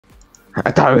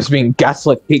I thought I was being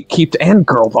gaslit, gatekeeped, and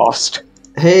girl bossed.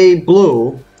 Hey,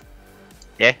 Blue.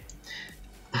 Yeah?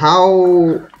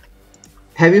 How...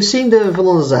 Have you seen the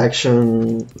villain's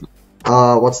action?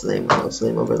 What's the name of it?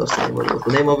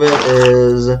 The name of it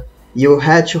is... You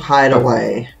had to hide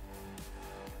away.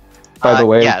 By the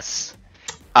way... Yes.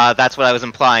 That's what I was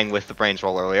implying with the brains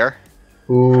roll earlier.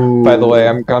 Ooh. By the way,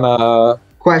 I'm gonna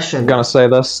say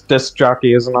this. Disc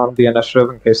jockey isn't on the initiative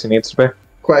in case he needs to be.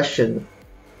 Question.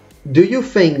 Do you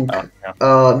think... Oh,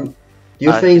 no.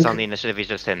 He's on the initiative, he's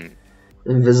just hidden.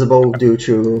 Invisible due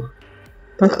to...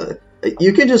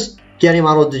 you can just get him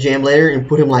out of the jam later and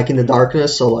put him like in the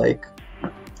darkness, so like...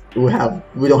 We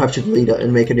don't have to delete it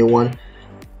and make a new one.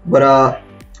 But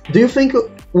do you think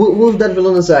with that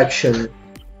villainous action,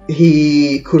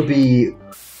 he could be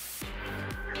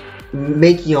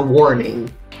making a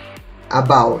warning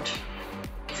about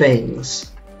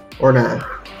things or not? Do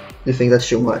you think that's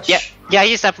too much? Yeah,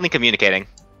 he's definitely communicating.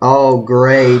 Oh,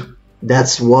 great!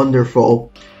 That's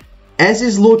wonderful. As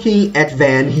he's looking at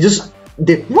Van, he just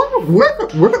did the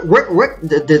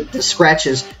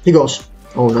scratches. He goes,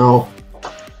 "Oh no!"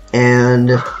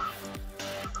 And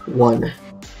 1,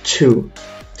 2,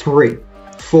 3,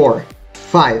 4,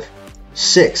 5,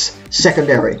 6.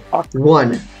 Secondary.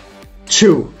 1,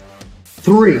 2,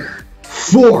 3,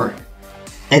 4.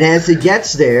 And as he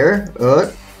gets there,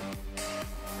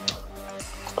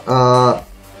 and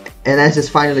as it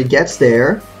finally gets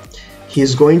there,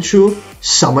 he's going to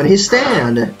summon his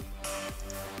stand.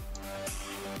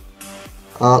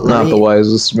 Not the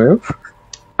wisest move.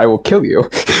 I will kill you.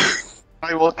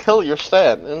 I will kill your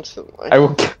stand instantly. I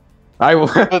will.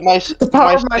 But my, the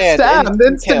power of my stand,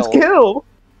 instant kill.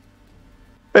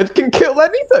 It can kill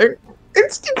anything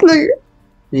instantly.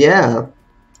 Yeah.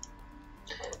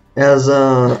 As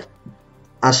a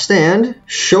stand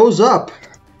shows up,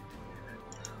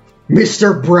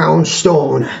 Mr.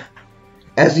 Brownstone,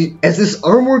 as this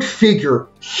armored figure,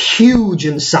 huge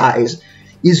in size,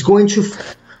 is going to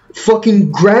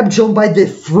fucking grab John by the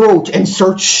throat and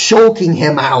start choking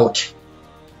him out.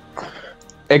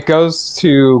 It goes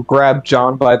to grab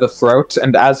John by the throat,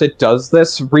 and as it does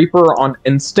this, Reaper on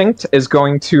instinct is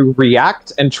going to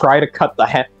react and try to cut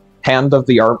the hand of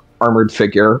the armored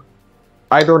figure,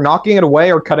 either knocking it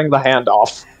away or cutting the hand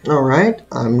off. Alright,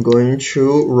 I'm going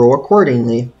to roll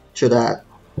accordingly to that.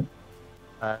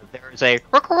 There is a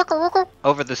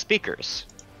over the speakers.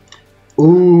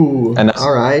 Ooh,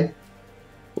 alright.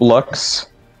 Looks,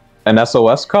 an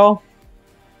SOS call?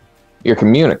 You're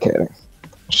communicating.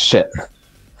 Shit.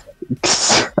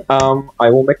 I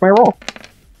will make my roll.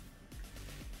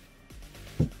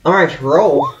 Alright,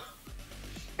 roll.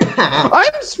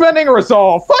 I'm spending a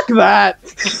resolve. Fuck that.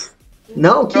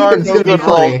 No, Keegan's gonna be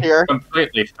funny. Here.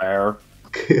 Completely fair.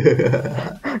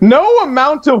 No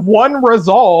amount of one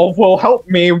resolve will help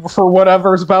me for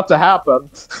whatever's about to happen.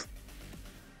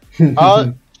 So you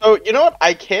know what?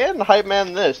 I can hype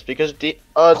man this because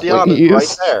Dion is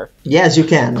right there. Yes, you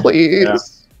can.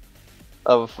 Please.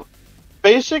 Yeah.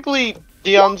 Basically,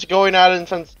 Dion's going at it, and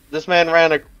since this man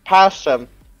ran past him,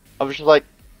 I was just like,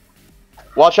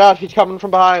 "Watch out! He's coming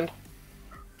from behind."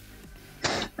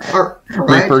 Right.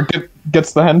 Reaper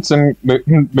gets the hints and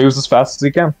moves as fast as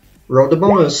he can. Roll the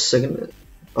bonus.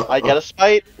 I get a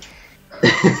spite.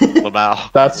 Wow.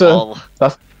 That's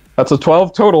a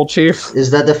 12 total, Chief.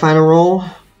 Is that the final roll?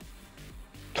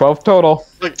 12 total.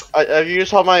 Look, I've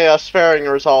used all my sparing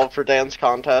resolve for dance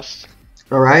contest.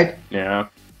 Alright. Yeah.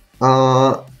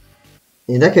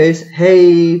 In that case,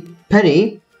 hey,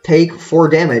 Penny, take 4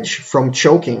 damage from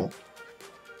choking.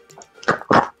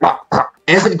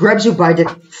 As it grabs you by the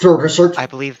throat. I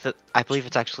believe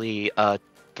it's actually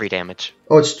 3 damage.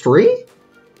 Oh, it's 3?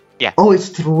 Yeah. Oh, it's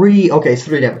 3. Okay, it's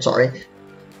 3 damage, sorry.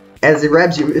 As it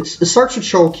grabs you, it starts to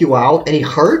choke you out, and it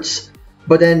hurts,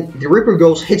 but then the Reaper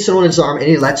goes, hits it on its arm, and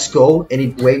he lets go, and he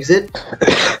waves it.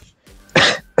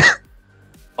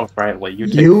 Alright, you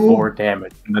take 4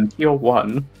 damage, and then heal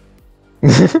 1.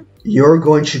 You're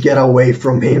going to get away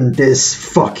from him this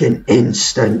fucking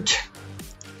instant.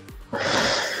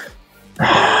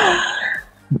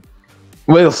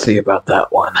 We'll see about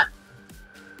that one.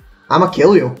 I'ma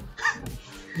kill you.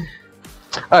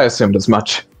 I assumed as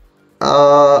much.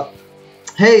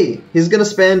 Hey, he's gonna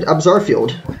spend Absorb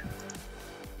Field.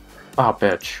 Ah,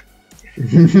 bitch.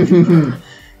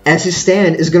 As his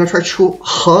stand is gonna try to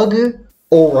hug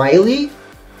O'Reilly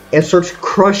and starts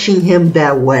crushing him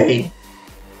that way.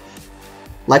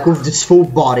 Like with his full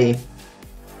body.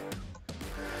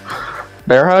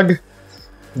 Bear hug?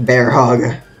 Bear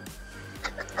hug.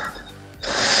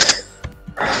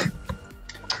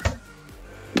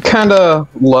 Kinda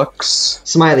looks.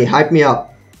 Smiley, hype me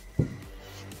up.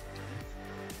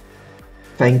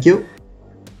 Thank you.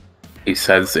 He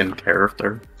says in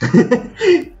character.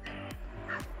 Smiley,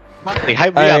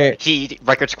 hype me up. He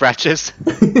record scratches.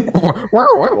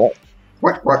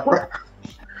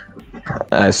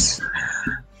 Nice.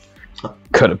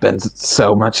 Could have been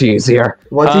so much easier.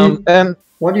 What do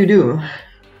you do?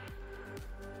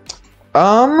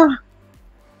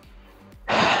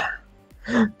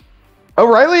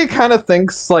 O'Reilly kind of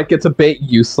thinks like it's a bit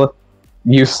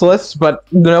useless, but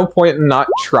no point in not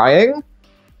trying.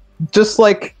 Just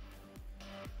like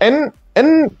in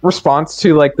response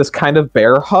to like this kind of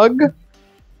bear hug,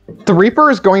 the Reaper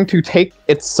is going to take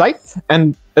its scythe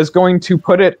and is going to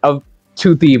put it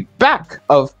to the back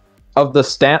of the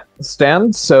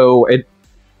stand, so it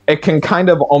can kind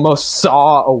of almost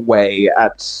saw away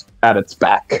at its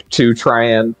back to try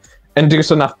and induce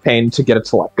enough pain to get it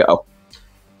to let go.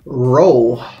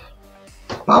 Roll.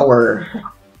 Power.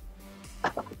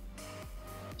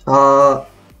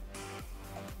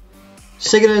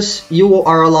 Cygnus, you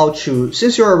are allowed to,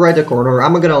 since you're right the corner,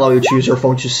 I'm gonna allow you to use your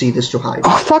phone to see this to hide.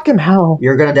 Oh, fucking hell.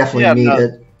 You're gonna definitely need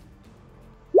it.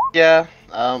 Yeah,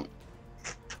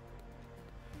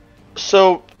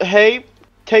 So, hey,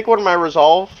 take one of my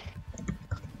resolve.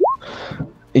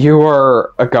 You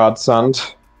are a godsend.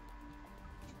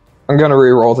 I'm gonna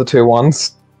re-roll the 2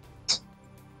 ones.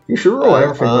 You should roll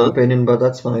everything in my opinion, but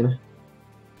that's fine.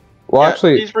 Well, yeah,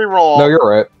 actually, please re-roll. no, you're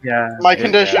right. Yeah. My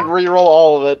condition, re-roll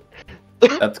all of it.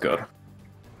 That's good.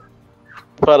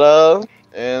 But,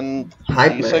 and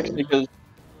Hype D6 man. because...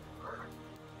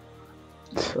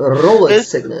 Roll it,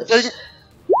 Cygnus.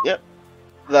 Yep.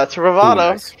 That's bravado.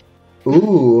 Ooh, nice.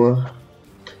 Ooh.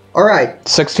 Alright,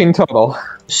 16 total.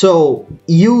 so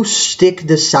you stick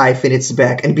the scythe in its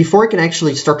back, and before it can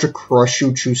actually start to crush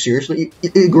you too seriously,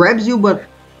 it grabs you, but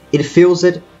it feels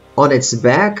it on its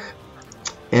back.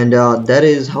 And that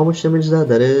is, how much damage is that?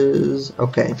 That is,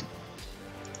 okay.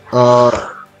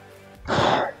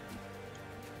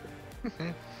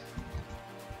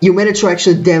 You manage to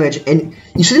actually damage, and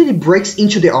you see that it breaks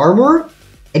into the armor,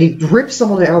 and it rips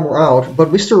some of the armor out, but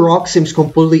Mr. Rock seems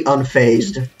completely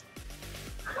unfazed.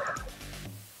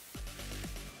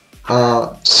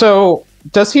 So,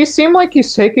 does he seem like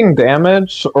he's taking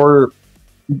damage,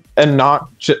 and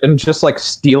just like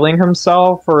stealing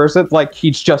himself, or is it like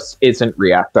he just isn't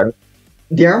reacting?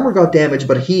 The armor got damaged,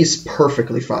 but he's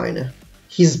perfectly fine.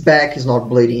 His back is not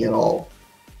bleeding at all.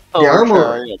 Oh, The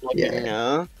armor,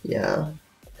 okay. yeah.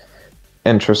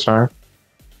 Interesting.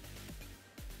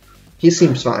 He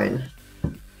seems fine.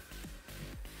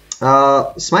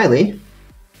 Smiley.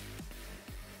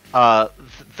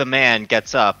 The man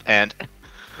gets up and...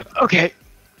 Okay,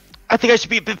 I think I should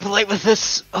be a bit polite with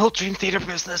this whole Dream Theater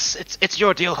business. It's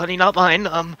your deal, honey, not mine.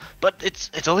 But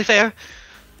it's only fair.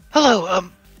 Hello,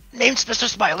 name's Mr.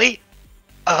 Smiley.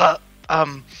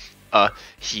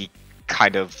 He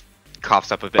kind of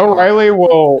coughs up a bit. O'Reilly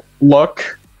will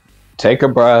look, take a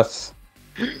breath.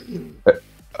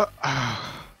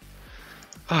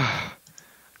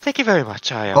 Thank you very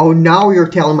much. Oh, now you're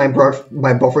telling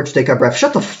my buffer to take a breath.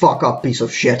 Shut the fuck up, piece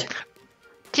of shit.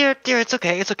 Dear, it's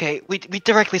okay. We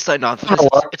directly signed on for this.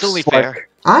 It's only fair.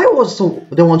 I was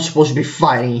the one supposed to be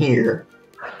fighting here.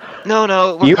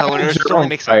 No, we're You co-owners. had It your only own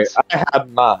makes fight. sense. I had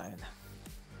mine.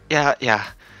 Yeah.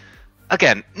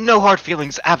 Again, no hard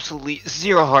feelings. Absolutely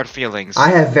zero hard feelings. I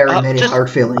have very many hard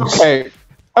feelings.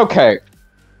 Okay.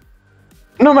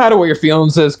 No matter what your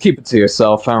feelings is, keep it to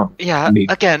yourself.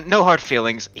 Again, no hard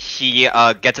feelings. He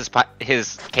gets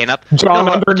his cane up. John,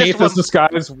 No, underneath his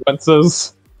disguise,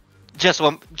 winces. Just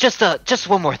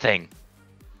one more thing.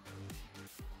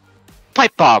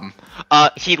 Pipe bomb.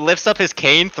 He lifts up his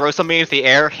cane, throws something into the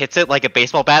air, hits it like a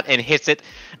baseball bat, and hits it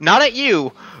not at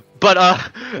you, but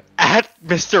at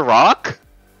Mr. Rock.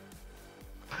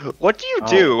 What do you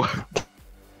do?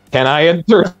 Can I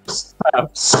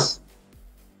intercept?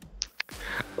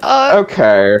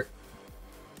 Okay.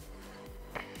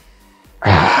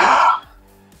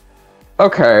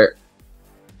 Okay.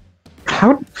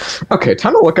 Okay,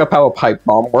 time to look up how a pipe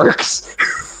bomb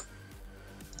works.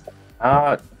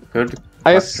 Good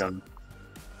question.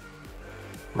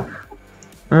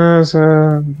 I'll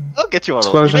get you on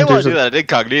a You may want to do that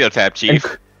incognito tab, Chief.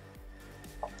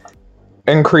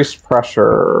 Increased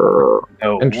pressure.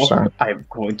 No, Interesting. I'm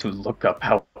going to look up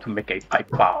how to make a pipe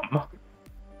bomb.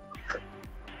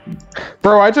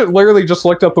 Bro, I literally just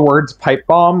looked up the words pipe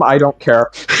bomb. I don't care.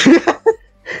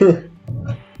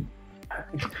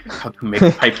 How to make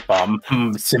a pipe bomb.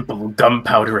 Simple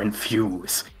gunpowder and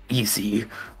fuse. Easy.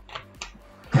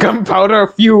 Gunpowder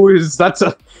fuse. That's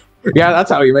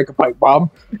how you make a pipe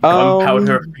bomb.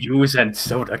 Gunpowder, fuse, and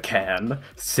soda can.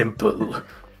 Simple.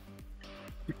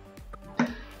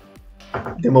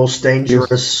 The most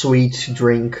dangerous sweet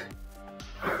drink.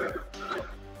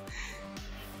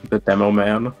 The demo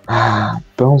man.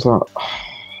 Builds up.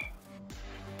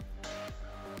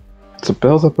 It's a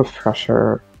build-up of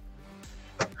pressure.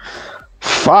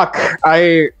 Fuck!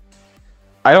 I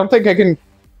don't think I can...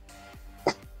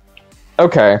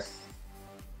 Okay.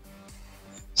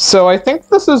 So I think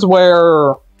this is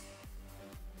where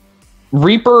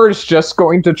Reaper is just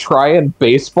going to try and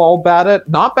baseball bat it,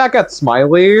 not back at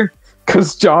Smiley,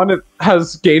 because John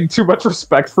has gained too much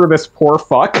respect for this poor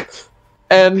fuck,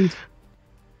 and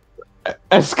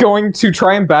is going to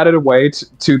try and bat it away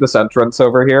to this entrance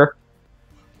over here.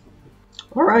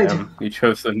 All right. You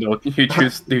chose the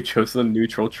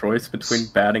neutral choice between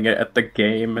batting it at the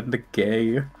game and the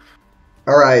gay.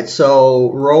 All right.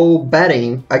 So roll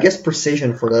batting. I guess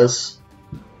precision for this.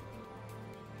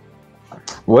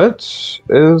 Which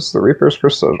is the Reaper's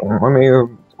precision? Let me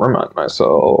remind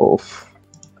myself.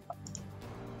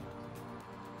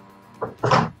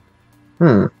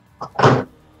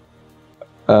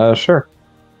 Sure.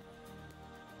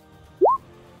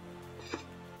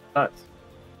 Nice.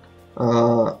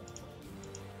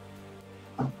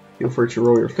 Feel free to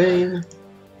roll your fame.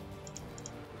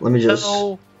 Let me just.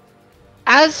 Also,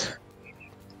 as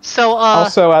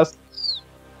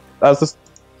this.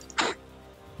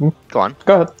 go on.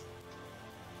 Go ahead.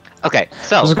 Okay, I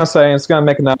so was just gonna say it's gonna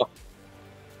make a note.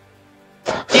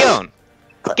 Dion,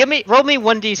 roll me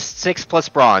 1d6 plus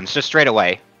bronze, just straight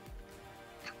away.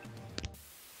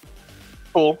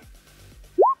 Cool.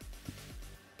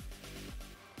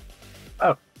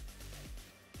 Oh.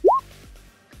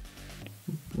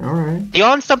 Alright.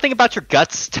 Dion, something about your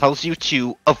guts tells you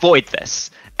to avoid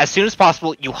this. As soon as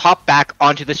possible, you hop back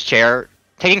onto this chair,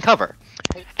 taking cover.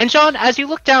 And John, as you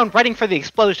look down, ready for the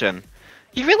explosion,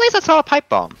 you realize that's not a pipe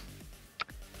bomb.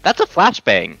 That's a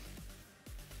flashbang.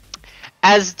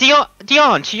 As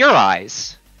Dion, to your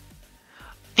eyes,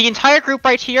 the entire group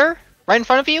right here, right in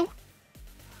front of you.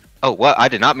 Oh, what? I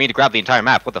did not mean to grab the entire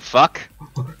map. What the fuck?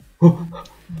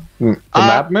 The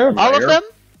map move?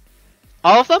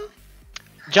 All of them,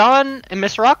 John and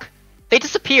Miss Rock, they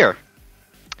disappear.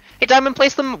 Hey, Diamond,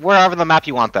 place them wherever the map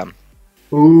you want them.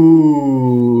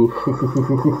 Ooh.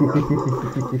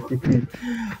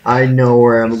 I know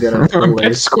where I'm gonna Bitch,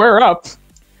 place. square up.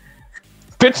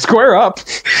 Bitch, square up.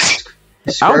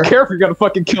 I don't care if you're gonna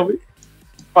fucking kill me.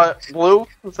 But Blue,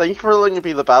 thank you for letting me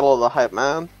be the battle of the hype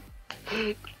man.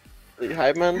 The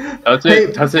hype man.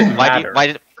 Does it matter?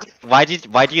 Why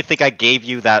do you think I gave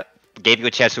you a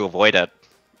chance to avoid it?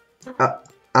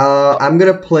 I'm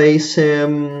gonna place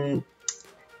him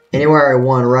anywhere I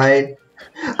want, right?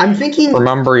 I'm thinking.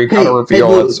 Remember, you gotta reveal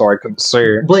Blue, it so I can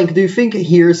see. Blink, do you think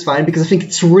here is fine? Because I think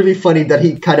it's really funny that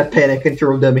he kind of panicked and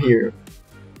threw them here.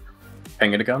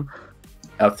 Pentagon?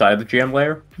 Outside the GM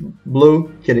layer?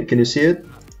 Blue, can you see it?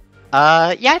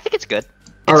 Yeah, I think it's good.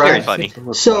 It's very funny.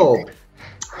 So,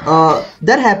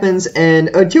 that happens, and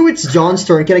until it's John's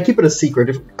turn, can I keep it a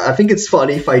secret? I think it's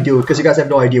funny if I do, because you guys have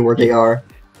no idea where they are.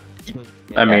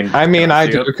 I mean, I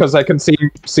do because I can see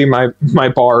my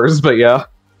bars, but yeah.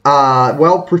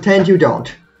 Well, pretend you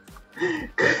don't.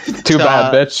 Too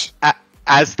bad, bitch.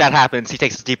 As that happens, he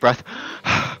takes a deep breath.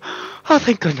 Oh,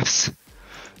 thank goodness.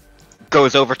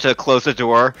 Goes over to close the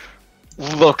door,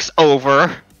 looks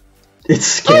over.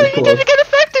 It's Oh, you didn't get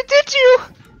affected, did you?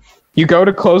 You go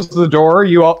to close the door,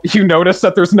 you notice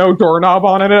that there's no doorknob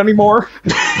on it anymore.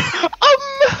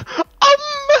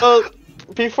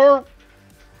 Before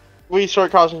we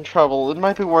start causing trouble, it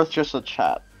might be worth just a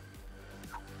chat.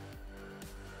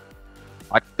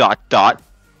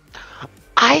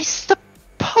 I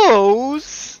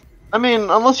suppose. I mean,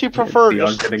 unless you prefer Beyond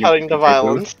just getting cutting it to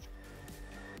violence.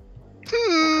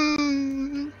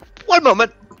 One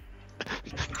moment.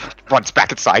 Runs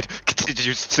back inside,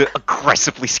 continues to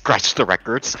aggressively scratch the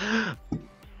records.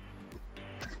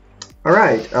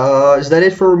 Alright, is that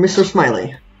it for Mr.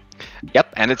 Smiley?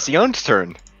 Yep, and it's Sion's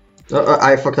turn.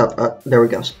 I fucked up. There we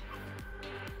go.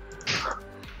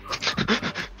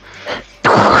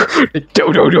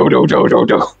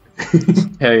 Do.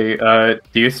 Hey,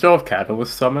 do you still have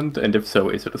Catalyst summoned? And if so,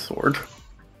 is it a sword?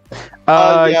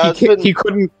 Yeah, He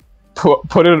couldn't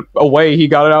put it away. He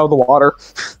got it out of the water.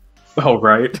 Oh,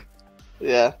 right.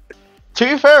 Yeah. To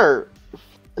be fair,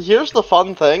 here's the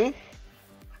fun thing.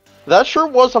 That sure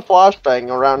was a flashbang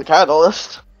around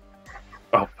Catalyst.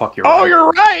 Oh, fuck, you're right.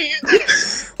 You're right!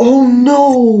 Oh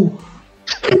no!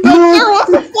 There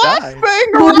was a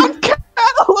flashbang around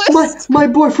Catalyst! My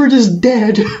boyfriend is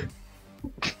dead!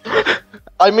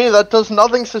 I mean, that does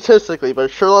nothing statistically, but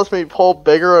it sure lets me pull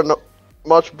bigger and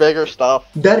much bigger stuff.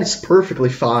 That is perfectly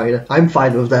fine. I'm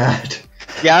fine with that.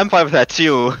 Yeah, I'm fine with that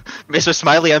too. Mr.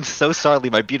 Smiley, I'm so sorry,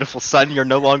 my beautiful son. You're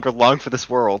no longer long for this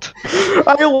world.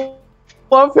 I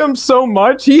love him so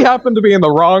much. He happened to be in the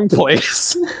wrong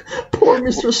place. Poor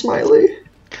Mr. Smiley.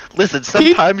 Listen,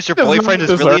 sometimes your doesn't boyfriend is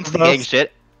really deserve into the this. gang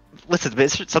shit. Listen,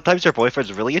 mister, sometimes your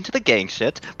boyfriend's really into the gang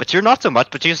shit, but you're not so much,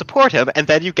 but you support him, and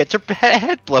then you get your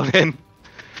head blown in.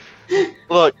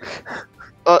 Look,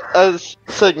 as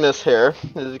Cygnus here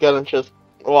is gonna just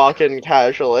walk in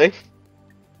casually.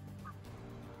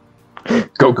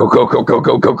 Go, go, go, go, go,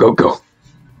 go, go, go, go.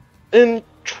 In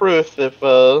truth, if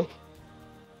I'll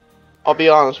be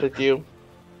honest with you,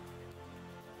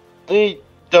 he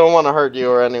don't want to hurt you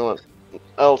or anyone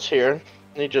else here.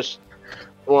 He just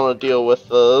want to deal with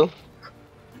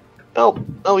help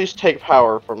at least take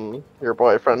power from your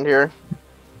boyfriend here.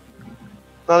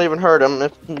 Not even hurt him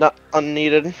if not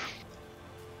unneeded.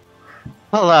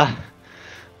 Well,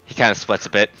 he kind of sweats a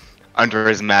bit under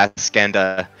his mask, and,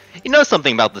 you know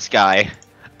something about this guy.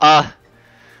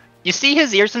 You see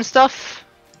his ears and stuff?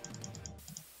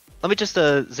 Let me just,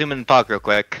 zoom in and talk real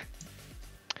quick.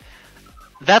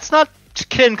 That's not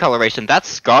skin coloration, that's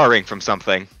scarring from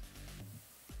something.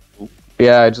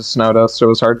 Yeah, I just noticed. It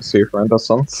was hard to see from a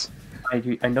distance.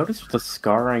 I noticed the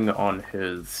scarring on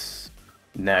his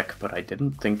neck, but I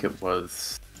didn't think it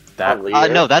was that.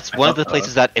 No, that's I one of thought the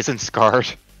places that isn't scarred.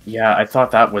 Yeah, I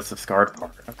thought that was the scarred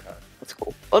part. Okay, that's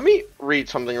cool. Let me read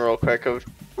something real quick of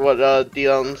what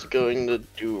Dion's going to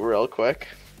do real quick.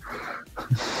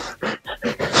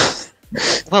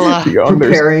 Well, Dion,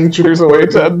 Preparing to there's a way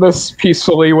murder- to end this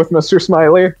peacefully with Mr.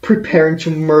 Smiley. Preparing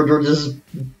to murder this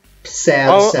sad,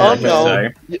 Oh sad no!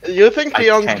 man. You think I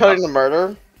Dion's cannot. cutting the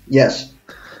murder? Yes.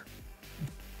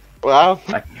 Wow.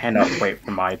 I cannot wait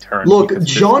for my turn. Look, because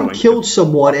this is John going killed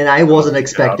someone and I wasn't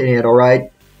expecting it,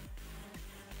 alright?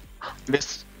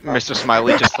 Mr.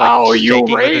 Smiley just like Oh, you shaking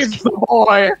with raised his, the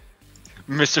boy!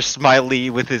 Mr. Smiley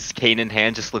with his cane in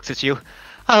hand just looks at you.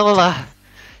 Oh, well,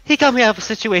 he got me out of a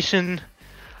situation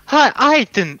I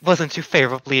wasn't too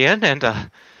favorably in, and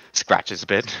scratches a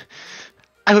bit.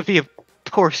 I would be a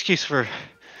poor excuse for a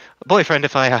boyfriend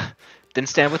if I didn't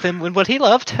stand with him in what he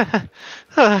loved.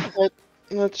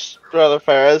 That's rather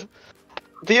fair. As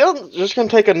Dion's just gonna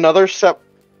take another step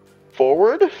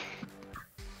forward.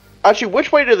 Actually,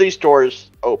 which way do these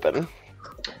doors open?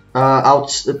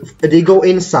 They go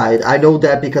inside. I know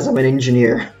that because I'm an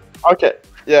engineer. Okay,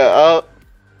 yeah.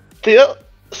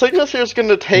 Cygnus here is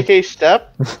gonna take a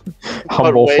step.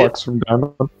 Humble wait. flex from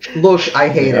Diamond. Look, I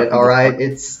hate it, alright?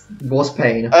 It was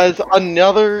pain. As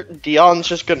another Dion's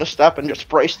just gonna step and just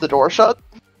brace the door shut.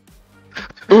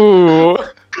 Ooh.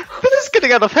 This is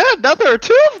getting out of hand. Now there are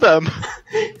two of them.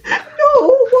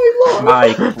 No, my lord!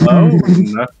 My clone.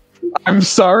 I'm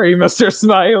sorry, Mr.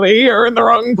 Smiley. You're in the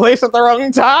wrong place at the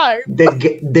wrong time.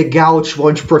 The gouge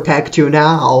won't protect you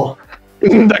now.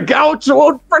 The gouge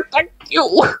won't protect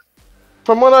you.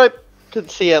 From what I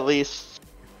could see, at least,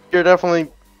 you're definitely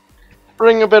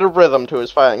bringing a bit of rhythm to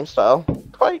his fighting style.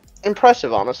 Quite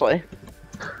impressive, honestly.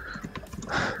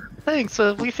 Thanks.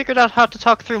 We figured out how to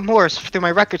talk through Morse through my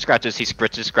record scratches. He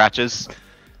scratches.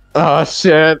 Oh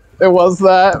shit! It was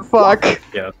that. Fuck.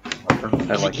 Yeah,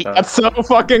 I like that. That's so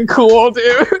fucking cool,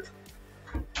 dude.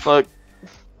 Look,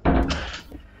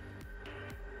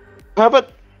 how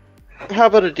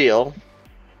about a deal?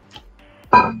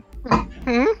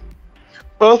 Hmm?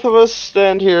 Both of us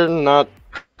stand here not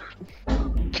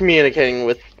communicating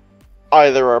with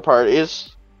either our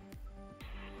parties,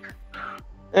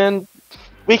 and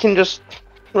we can just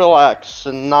relax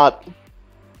and not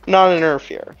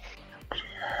interfere.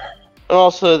 And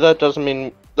also,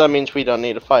 that means we don't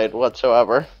need to fight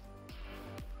whatsoever.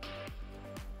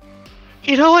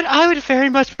 You know what? I would very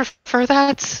much prefer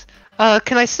that.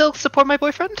 Can I still support my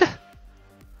boyfriend?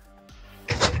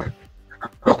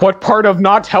 What part of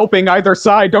not helping either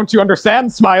side don't you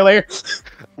understand, Smiley?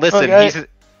 Listen, Okay.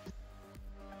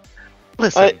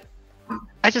 Listen.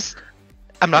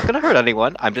 I'm not gonna hurt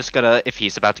anyone. I'm just gonna, if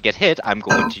he's about to get hit, I'm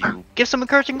going to give some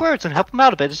encouraging words and help him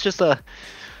out a bit. It's just, I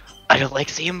don't like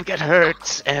seeing him get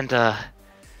hurt, and,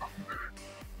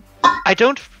 I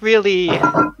don't really...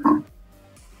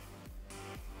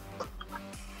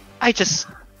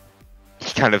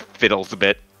 He kind of fiddles a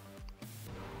bit.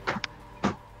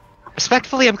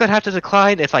 Respectfully, I'm gonna have to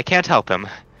decline if I can't help him.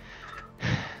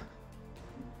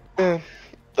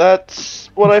 That's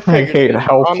what I I figured. hate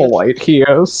how polite he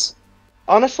is.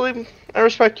 Honestly, I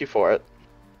respect you for it.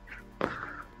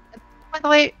 By the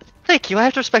way, thank you. I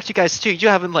have to respect you guys too. You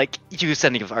haven't like used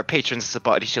any of our patrons as a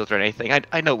body shield or anything.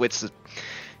 I know it's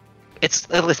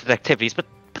illicit activities, but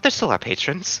they're still our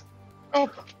patrons. Oh,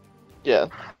 yeah.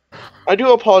 I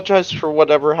do apologize for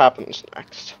whatever happens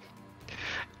next.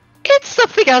 It's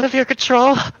something out of your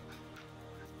control.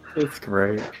 It's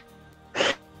great.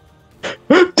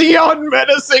 Dion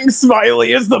menacing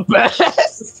Smiley is the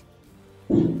best!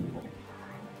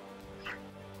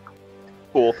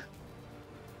 Cool.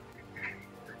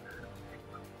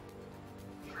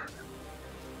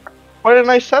 What a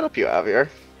nice setup you have here.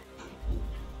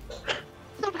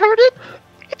 Don't hurt it.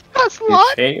 It costs a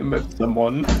lot. Shame if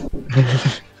someone.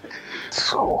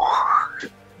 So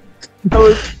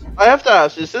I have to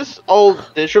ask, is this all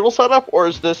digital setup, or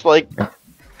is this, like,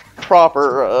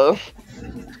 proper,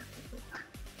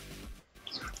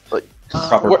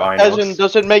 Proper as in, binos.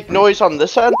 does it make noise on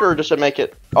this end, or does it make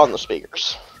it on the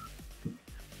speakers?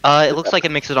 It looks like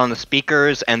it makes it on the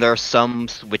speakers, and there are some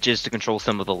switches to control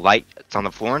some of the lights on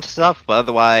the floor and stuff, but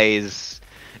otherwise,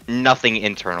 nothing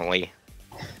internally.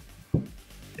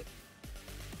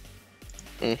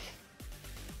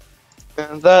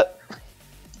 And that...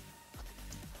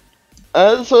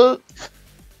 As a...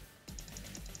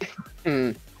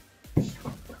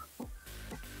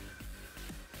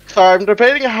 Sorry, I'm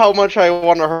debating how much I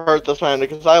want to hurt this man,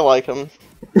 because I like him.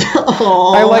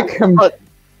 I like him. But-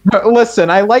 Listen,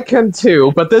 I like him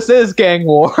too, but this is gang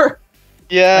war.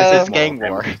 Yeah, This is gang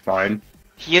war. Fine.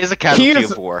 He is a casualty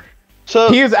is- of war. so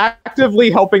He is actively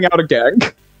helping out a gang.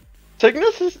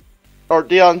 Cygnus is... Or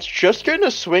Dion's just going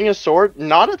to swing his sword,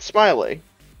 not at Smiley.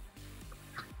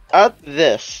 At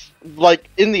this. Like,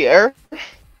 in the air,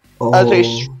 as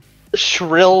a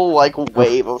shrill, like,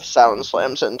 wave of sound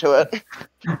slams into it.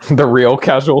 The real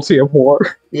casualty of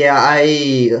war. Yeah,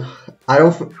 I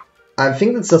don't. I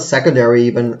think it's a secondary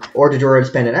even, or the Druid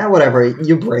expanded. Whatever.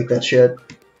 You break that shit.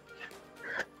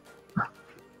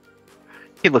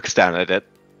 He looks down at it.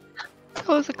 That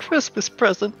was a Christmas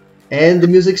present. And the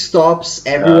music stops.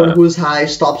 Everyone who's high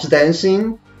stops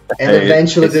dancing, and Hey,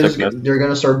 eventually hey, Cygnus. they're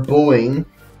gonna start booing.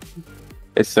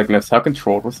 Hey, Cygnus, how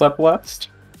controlled was that blast?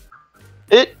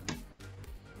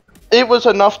 It was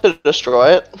enough to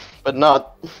destroy it, but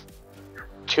not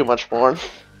too much more.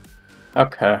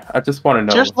 Okay, I just want to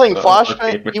know. Here's the thing, if, flashbang,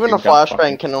 arcade even a machine got flashbang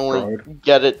fucking can only destroyed.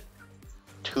 get it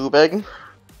too big.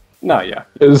 No, yeah.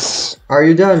 Is Are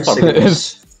you done, Fuck Cygnus?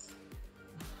 is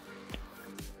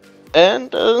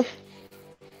And,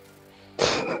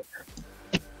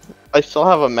 I still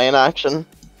have a main action.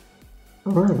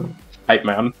 Oh. Hype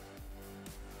man.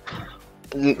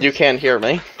 You can't hear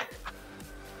me.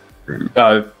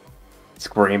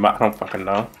 Scream, I don't fucking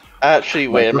know. Actually,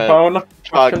 wait a minute. Microphone?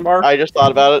 Question mark? I just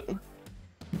thought about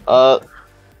it.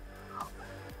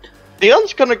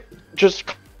 Dion's gonna just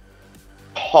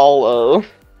call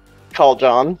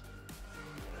John.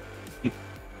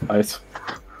 Nice.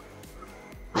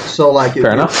 So like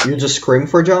Fair enough. you just scream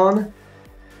for John?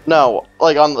 No,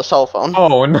 like on the cell phone.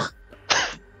 phone.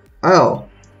 Oh.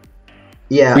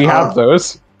 Yeah. We have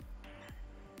those.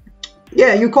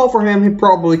 Yeah, you call for him. He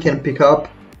probably can pick up.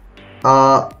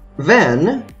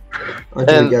 Then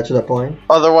until And- we get to that point.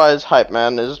 Otherwise, Hype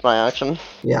Man is my action.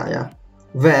 Yeah.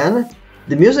 Then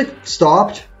the music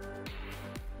stopped.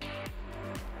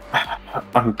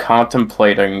 I'm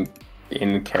contemplating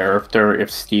in character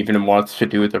if Steven wants to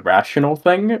do the rational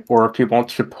thing, or if he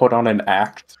wants to put on an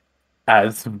act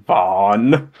as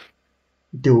Vaughn.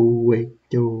 Do it.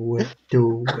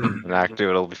 An active,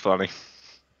 it'll be funny.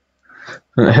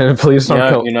 Please don't Yeah,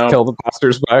 kill, you know. kill the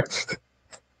passersby.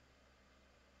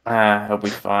 He'll be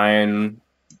fine.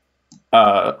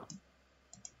 I'm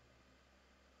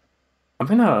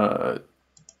gonna...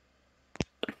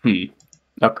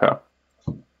 Okay.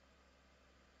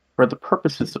 For the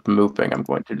purposes of moving, I'm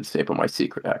going to disable my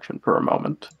secret action for a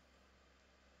moment.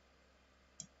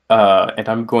 And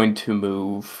I'm going to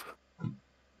move...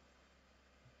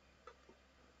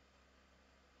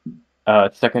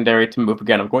 secondary to move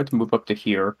again. I'm going to move up to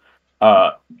here.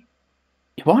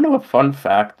 You want to know a fun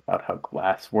fact about how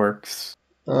glass works?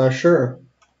 Sure.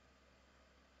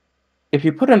 If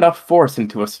you put enough force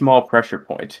into a small pressure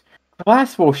point,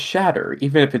 glass will shatter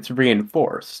even if it's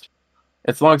reinforced.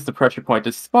 As long as the pressure point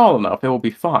is small enough, it will be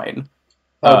fine.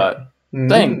 Okay.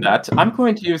 Saying that, I'm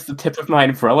going to use the tip of my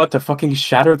umbrella to fucking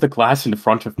shatter the glass in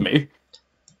front of me.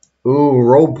 Ooh,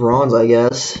 roll bronze, I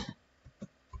guess.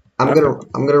 I'm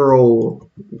gonna roll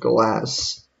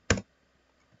glass.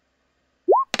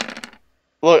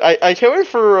 Look, I can't wait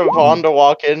for Vaughn to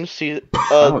walk in, see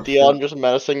Oh, Dion shit. just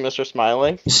menacing Mr.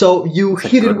 Smiley. So you That's a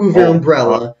hit it good with your roll.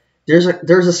 umbrella. There's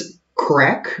a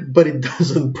crack, but it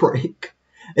doesn't break.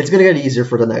 It's gonna get easier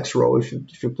for the next roll if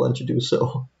you plan to do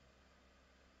so.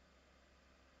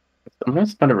 I'm gonna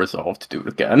spend a resolve to do it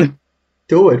again.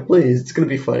 Do it, please. It's gonna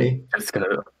be funny. It's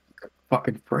gonna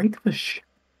fucking break the shit.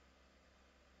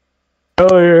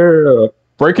 Oh yeah.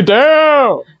 Break it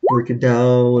down! Break it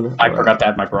down. I forgot to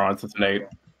add my bronze. It's an 8.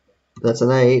 That's an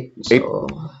 8. So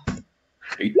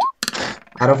 8.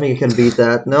 I don't think you can beat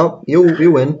that. No,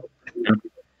 you win.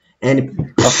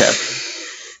 And Okay.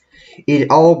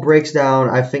 it all breaks down.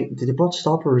 I think did the bot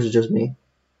stop or is it just me?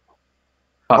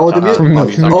 Oh, the music.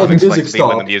 Oh, the music when the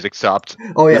stopped. music stopped.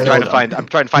 Oh yeah, I'm no,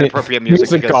 trying to find appropriate music.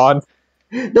 Music because- gone.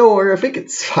 Don't worry, I think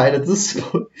it's fine at this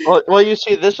point. Well, you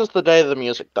see, this is the day the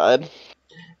music died.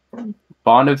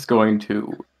 Vaughn is going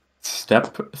to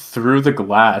step through the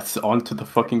glass onto the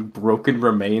fucking broken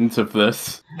remains of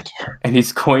this, and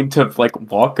he's going to like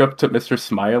walk up to Mr.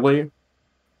 Smiley.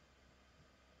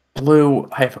 Blue,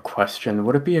 I have a question.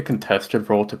 Would it be a contested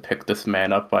role to pick this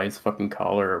man up by his fucking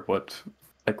collar, or what?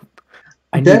 Like,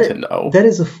 I need to know. That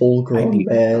is a full-grown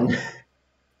man.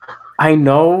 I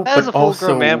know, That is a but also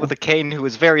full-grown man with a cane who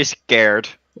is very scared.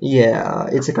 Yeah,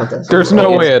 it's a contested There's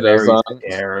role. no way it very isn't.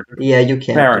 scared. Yeah, you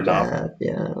can't Fair do enough. that.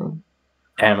 Yeah.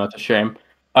 Damn, that's a shame.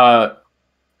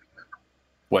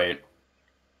 Wait.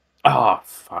 Oh,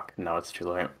 fuck. No, it's too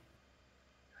late.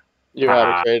 You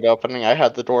had a great opening. I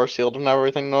had the door sealed and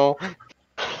everything, though.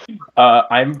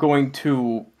 I'm going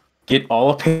to get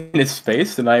all up in his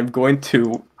face, and I'm going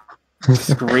to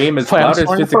scream as loud as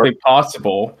physically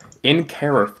possible in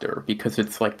character, because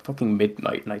it's like fucking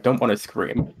midnight, and I don't want to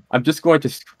scream. I'm just going to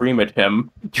scream at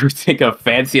him. You think a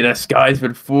fancy disguise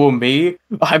would fool me?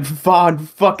 I'm Von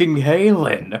fucking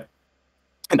Halen!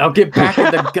 And I'll get back in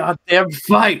the goddamn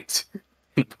fight!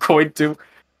 I'm going to,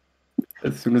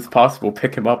 as soon as possible,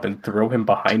 pick him up and throw him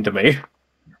behind me.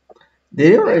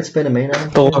 Did you already spend a mana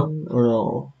on him, or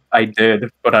no? I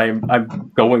did, but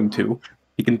I'm going to.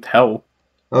 He can tell.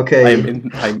 Okay. I'm in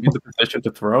the position to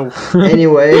throw.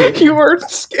 Anyway. You are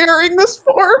scaring this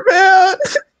poor man!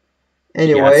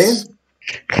 Anyway. Yes.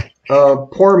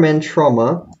 Poor man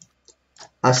trauma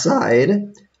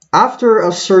aside, after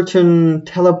a certain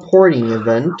teleporting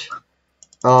event,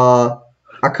 a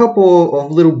couple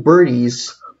of little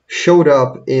birdies showed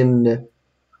up in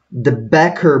the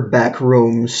back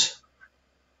rooms.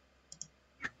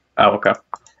 Oh, okay.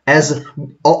 As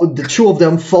the two of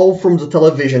them fall from the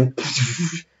television.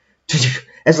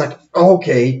 It's like,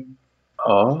 okay.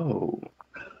 Oh.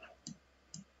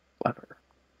 Clever.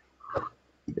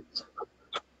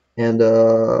 And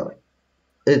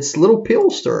it's little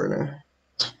Pill's turn.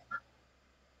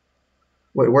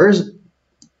 Wait, where's...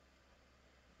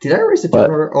 Did I erase the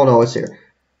turn order? Oh no, it's here.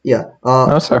 Yeah.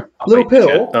 No, sir. Little Pill.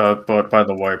 Shit. But by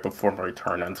the way, before my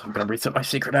turn ends, I'm gonna reset my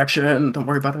secret action. Don't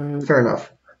worry about it. Fair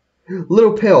enough.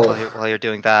 Little Pill. While you're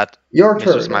doing that, Your Mr.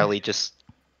 turn. Smiley just.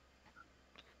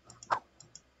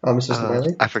 Mr.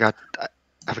 Smiley? I forgot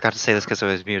to say this because I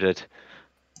was muted.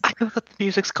 I know that the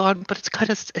music's gone, but it kind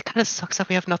of sucks that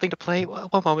we have nothing to play.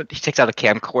 One moment, he takes out a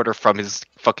camcorder from his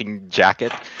fucking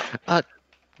jacket,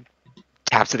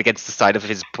 taps it against the side of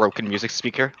his broken music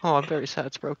speaker. Oh, I'm very sad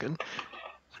it's broken.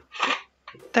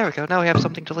 There we go. Now we have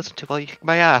something to listen to while you kick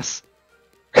my ass.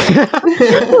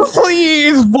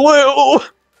 Please, Blue!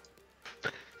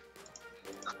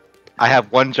 I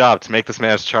have one job to make this man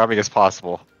as charming as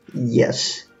possible.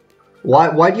 Yes.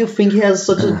 Why do you think he has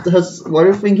such a... why do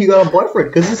you think he got a boyfriend?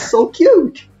 Because he's so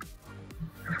cute.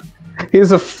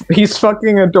 He's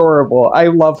fucking adorable. I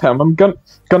love him. I'm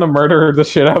gonna murder the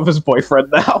shit out of his boyfriend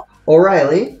now.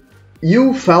 O'Reilly,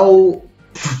 you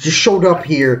just showed up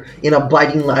here in a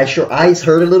blinding light. Your eyes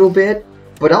hurt a little bit,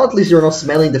 but now at least you're not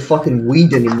smelling the fucking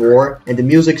weed anymore, and the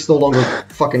music's no longer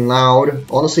fucking loud.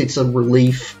 Honestly, it's a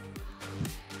relief.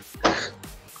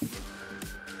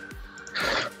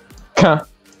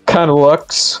 Kind of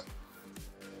looks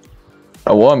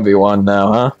a 1v1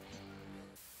 now, huh?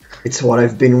 It's what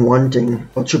I've been wanting,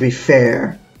 but to be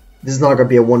fair, this is not gonna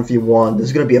be a 1v1, this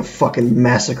is gonna be a fucking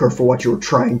massacre for what you were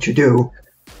trying to do.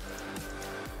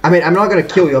 I mean, I'm not gonna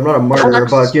kill you, I'm not a murderer,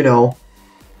 but, you know.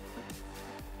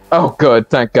 Oh, good,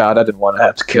 thank God, I didn't want to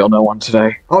have to kill no one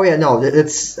today. Oh yeah, no,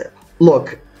 it's...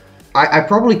 Look, I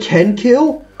probably can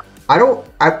kill. I'm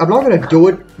not gonna do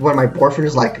it when my boyfriend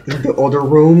is, like, in the other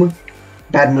room.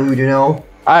 Bad mood, you know?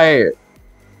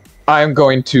 I'm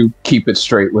going to keep it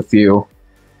straight with you.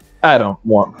 I don't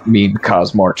want me to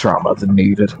cause more trauma than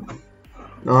needed.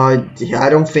 Yeah, I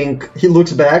don't think... He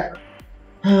looks back.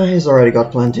 He's already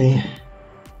got plenty.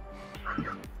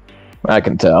 I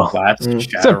can tell. That's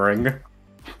shattering.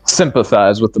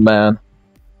 Sympathize with the man.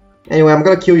 Anyway, I'm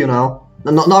gonna kill you now.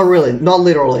 Not really, not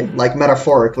literally, like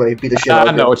metaphorically, beat the shit out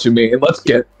of you. I know what you mean. Let's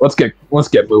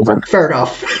get moving. Fair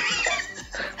enough.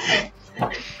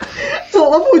 So I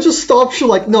love how we just stopped you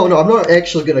like, no, I'm not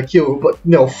actually gonna kill you, but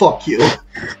no, fuck you.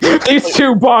 These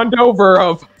two bond over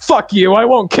of, fuck you, I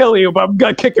won't kill you, but I'm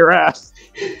gonna kick your ass.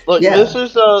 Look, Yeah.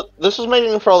 this is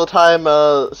making for all the time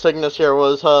Cygnus here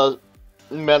was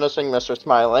menacing Mr.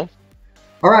 Smiley.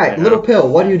 Alright, Yeah. Little Pill,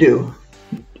 what do you do?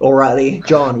 O'Reilly,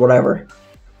 John, whatever.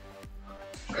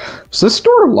 Is this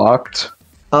door locked?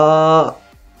 No.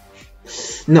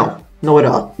 No, it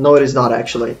not. No, it is not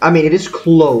actually. I mean, it is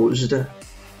closed.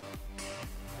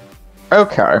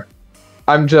 Okay.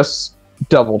 I'm just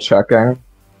double checking.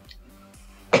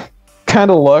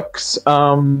 Kinda looks,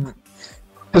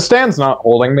 Hastan's not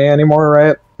holding me anymore,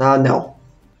 right? No.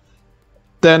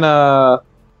 Then,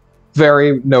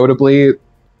 very notably,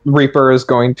 Reaper is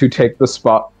going to take the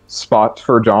spot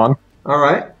for John.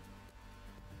 Alright.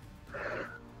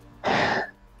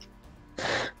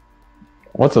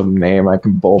 What's a name I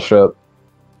can bullshit?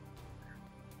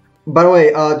 By the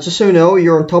way, just so you know,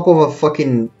 you're on top of a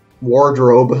fucking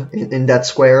wardrobe in that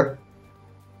square.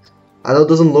 I know it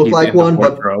doesn't look He's like in the one,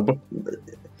 wardrobe. but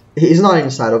he's not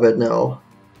inside of it, no.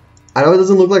 I know it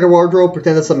doesn't look like a wardrobe,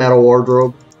 pretend it's a metal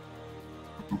wardrobe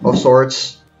of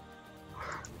sorts.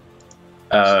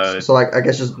 So like, I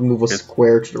guess just move a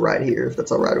square to the right here, if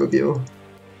that's alright with you.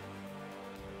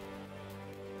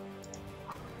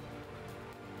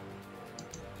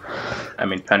 I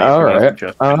mean, Penny Alright,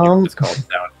 just it's called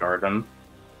Soundgarden.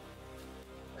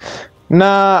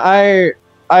 Nah, I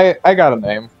got a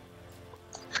name.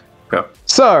 Go.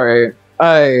 Sorry,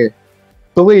 I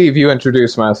believe you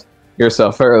introduced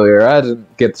yourself earlier. I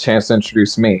didn't get the chance to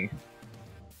introduce me.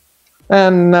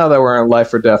 And now that we're in a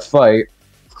life or death fight,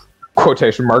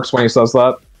 quotation marks when he says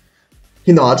that,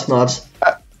 He nods.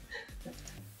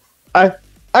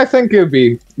 I think it'd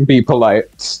be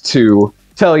polite to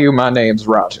tell you my name's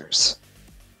Rogers.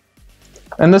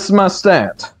 And this is my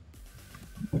stand.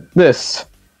 This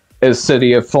is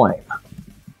City of Flame.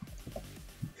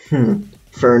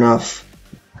 Fair enough.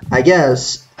 I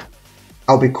guess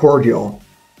I'll be cordial.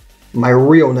 My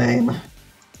real name,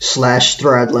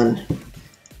 /Stradlin.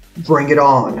 Bring it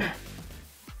on.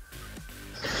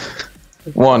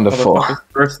 Wonderful. His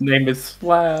first name is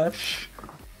Slash.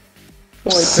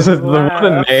 What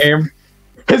a name.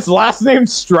 His last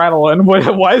name's Stradlin.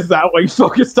 Why is that what you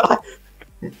focused on?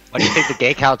 What do you think the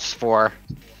gay count's for?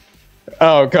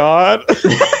 Oh god.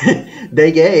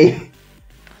 They gay.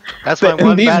 That's my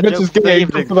one These bad bitches joke for the gay,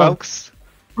 evening, good for them. folks.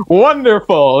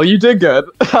 Wonderful. You did good.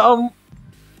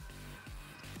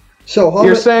 So how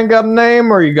You're saying got a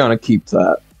name, or are you gonna keep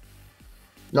that?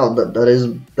 No, that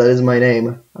is my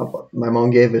name. My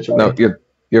mom gave it to me. No,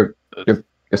 your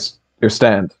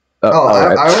stand. I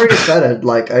already said it.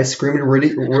 Like I screamed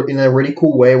in a really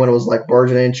cool way when it was like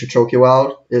barging in to choke you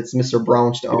out. It's Mr.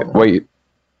 Brownstone. Wait.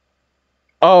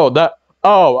 Oh, that.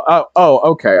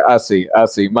 Okay. I see.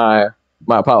 My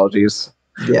apologies.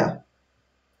 Yeah.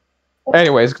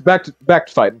 Anyways, back to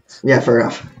fighting. Yeah. Fair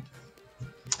enough.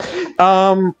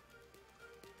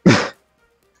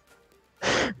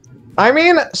 I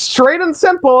mean, straight and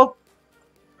simple.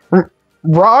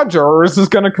 Rogers is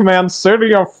going to command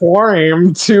City of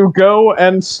Flame to go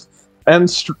and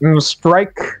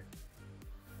strike.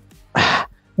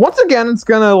 Once again, it's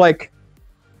gonna like,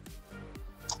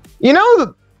 you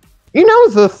know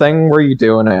the thing where you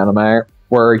do in anime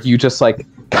where you just like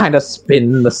kind of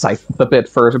spin the scythe a bit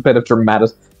for a bit of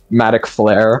dramatic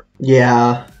flair.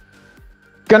 Yeah.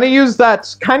 Gonna use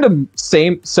that kind of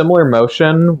similar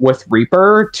motion with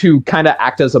Reaper to kind of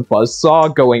act as a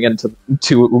buzzsaw going into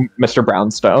Mr.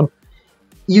 Brownstone.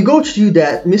 You go to do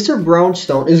that, Mr.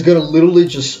 Brownstone is gonna literally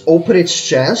just open its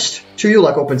chest to you,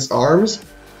 like open its arms,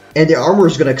 and the armor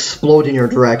is gonna explode in your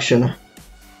direction.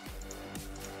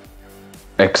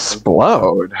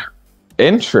 Explode?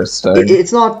 Interesting.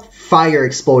 It's not fire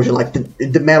explosion, like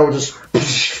the metal just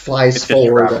flies It's just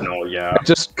forward. shrapnel, yeah. It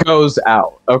just goes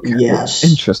out. Okay. Yes.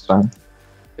 Interesting.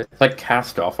 It's like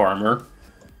cast-off armor.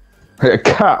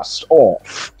 Cast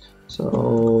off.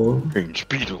 So Range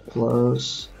beetle.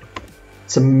 plus,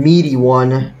 it's a meaty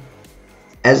one,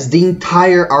 as the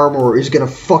entire armor is gonna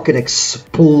fucking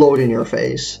explode in your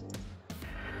face.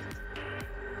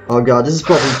 Oh god, this is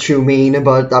probably too mean,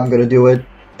 but I'm gonna do it.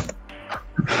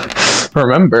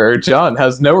 Remember, John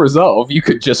has no resolve. You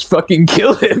could just fucking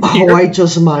kill him. Oh, here. I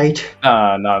just might.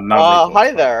 No, not legal.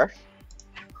 Hi there.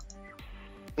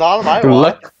 Not on my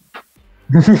Let-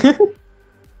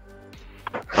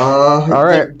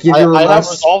 Alright. Give I your have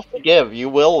last. resolve to give. You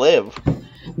will live.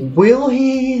 Will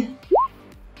he?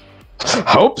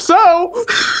 Hope so.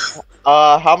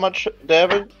 How much,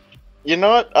 David? You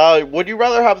know what? Would you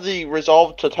rather have the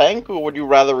resolve to tank, or would you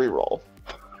rather reroll?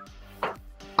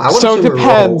 I would So it assume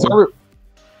depends. reroll.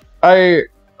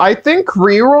 I think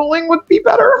rerolling would be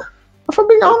better, if I'm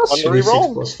being honest. Under reroll?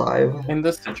 6 plus 5. In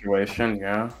this situation,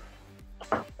 yeah.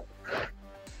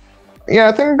 Yeah,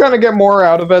 I think I'm gonna get more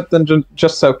out of it than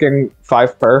just soaking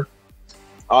 5 per.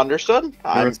 Understood.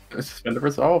 Spend a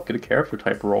resolve, get a character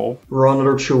type roll. Roll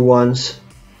another 2 ones.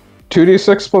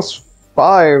 2d6 plus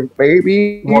 5,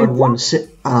 baby. 1,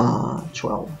 6.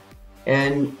 12.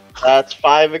 And That's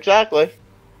 5 exactly.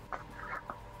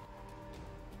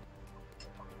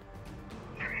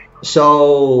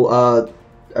 so,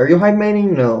 are you high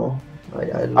maining? No. I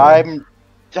don't know.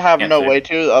 Have Can't no say. way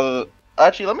to.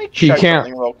 Actually, let me He check can't.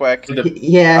 something real quick.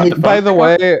 Yeah, he, By the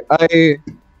way,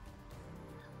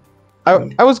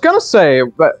 I was gonna say,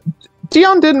 but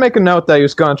Dion did make a note that he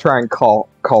was gonna try and call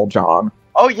John.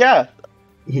 Oh yeah,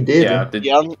 he did. Yeah, did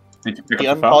Dion, you pick up the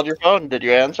Dion phone? called your phone. Did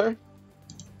you answer?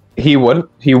 He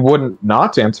wouldn't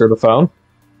not answer the phone.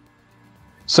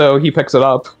 So he picks it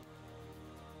up.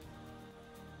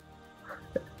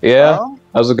 Yeah, Oh?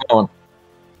 how's it going?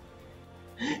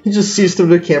 He just sees through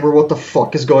the camera what the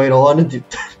fuck is going on.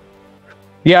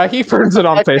 Yeah, he turns it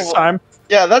on FaceTime.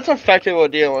 Yeah, that's effectively what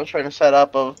Dion was trying to set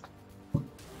up.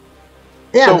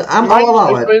 Yeah, So, I'm mind all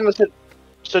about it. explaining the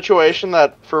situation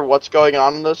that for what's going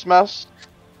on in this mess?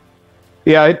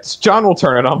 Yeah, it's John will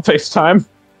turn it on FaceTime.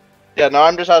 Yeah, no,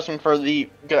 I'm just asking for the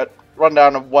good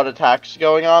rundown of what attacks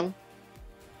going on.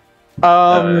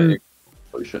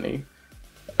 Explosion-y.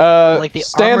 Like the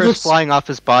Stan's armor is flying off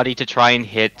his body to try and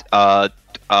hit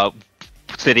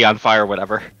city on fire,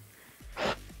 whatever.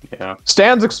 Yeah.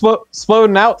 Stan's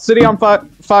exploding out. City on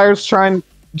fire's trying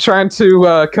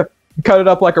to cut it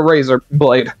up like a razor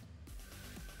blade.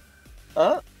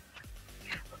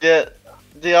 Yeah,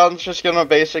 Dion's just gonna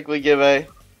basically give a.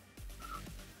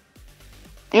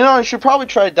 You know, I should probably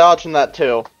try dodging that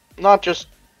too, not just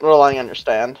relying on your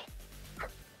stand.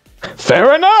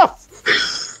 Fair enough.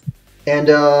 And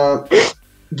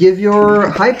give your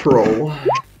hype roll.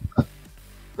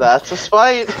 That's a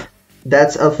spite.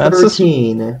 That's a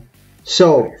 13.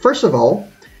 So, first of all,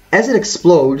 as it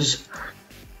explodes,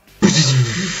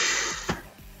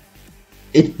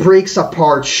 it breaks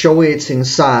apart, showing its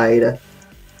inside.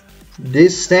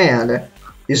 This stand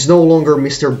is no longer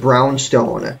Mr.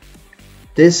 Brownstone.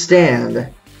 This stand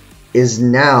is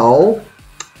now...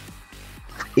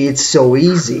 It's so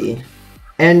easy.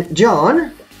 And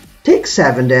John, take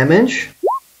 7 damage.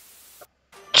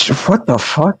 What the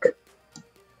fuck?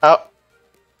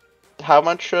 How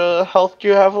much health do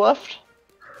you have left?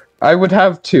 I would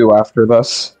have 2 after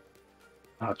this.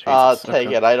 Oh, Jesus. Take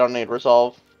Okay. it. I don't need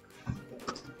resolve.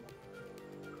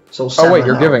 So 7 Oh wait,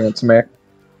 you're health. giving it to me.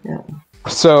 Yeah.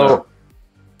 So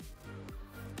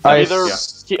Either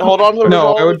hold on to the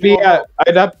no, resolve. I would be at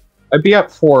I'd be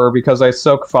at 4 because I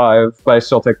soak 5, but I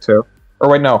still take 2. Or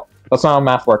wait, no, that's not how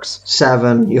math works.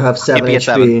 7. You have 7 be at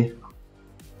HP.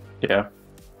 Yeah.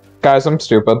 Guys, I'm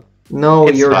stupid. No,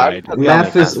 It's you're fine.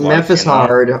 math is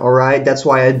hard. All right, that's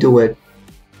why I do it.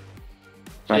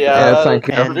 Yeah, thank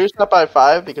you. Reduce that by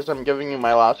 5 because I'm giving you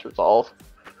my last resolve.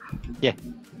 Yeah,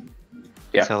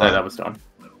 So, that was done.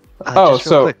 Oh, just real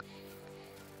so- quick,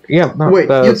 Yeah, no, Wait,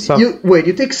 that's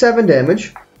you take 7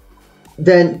 damage.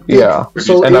 Then yeah,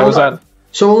 So and I was at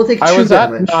only take 2 I was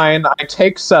damage. at 9. I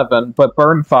take 7, but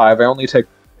burn 5. I only take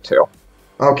 2,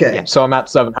 Okay. so I'm at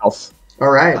 7 health.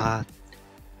 All right.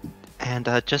 and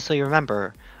just so you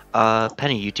remember,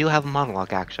 Penny, you do have a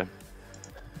monologue action.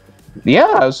 Yeah,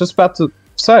 I was just about to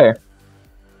say.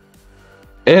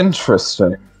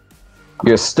 Interesting.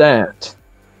 Your stand,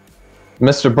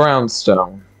 Mr.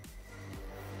 Brownstone.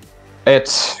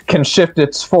 It can shift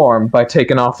its form by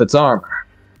taking off its armor.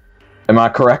 Am I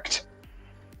correct?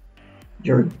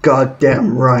 You're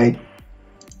goddamn right.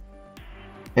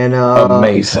 And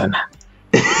Amazing.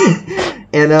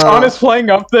 and John is playing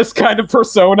up this kind of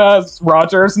persona as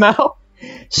Rogers now.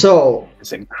 so It's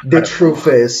the incredible. truth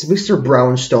is, Mr.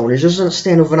 Brownstone is just a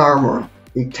stand with an armor.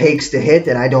 He takes the hit,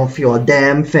 and I don't feel a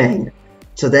damn thing.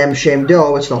 It's a damn shame,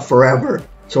 though. It's not forever.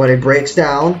 So when it breaks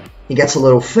down, he gets a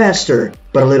little faster,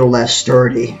 but a little less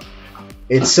sturdy.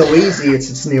 It's so easy. It's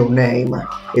its new name.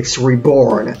 It's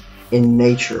reborn in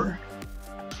nature.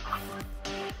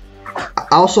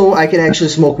 Also, I can actually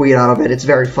smoke weed out of it. It's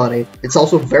very funny. It's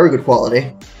also very good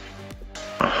quality.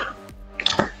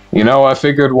 You know, I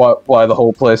figured why the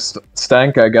whole place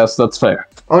stank. I guess that's fair.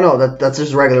 Oh no, that's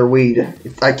just regular weed.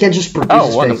 I can't just produce this Oh,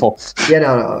 thing. wonderful. Yeah,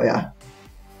 no, yeah.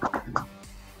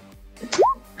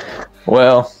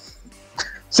 Well,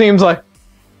 seems like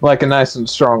a nice and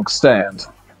strong stand.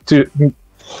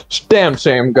 Damn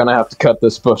shame I'm gonna have to cut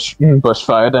this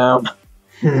bushfire down.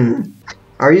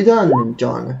 Are you done,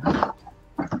 John?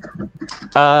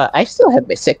 I still have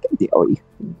my secondary.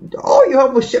 Oh, you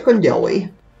have a secondary.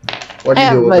 What do you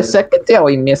do with it?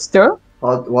 secondary, mister.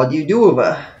 What do you do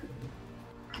with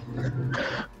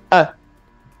it?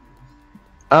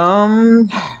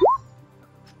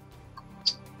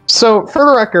 So for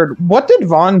the record, what did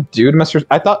Vaughn do to Mr.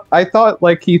 I thought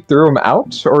like he threw him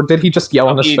out, or did he just yell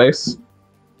in his face?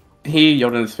 He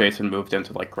yelled in his face and moved in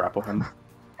to like grapple him.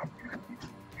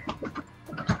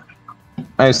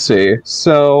 I see.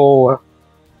 So,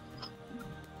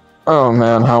 oh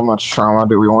man, how much trauma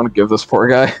do we want to give this poor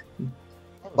guy?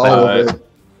 All of it.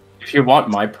 If you want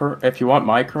my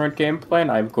current game plan,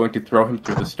 I'm going to throw him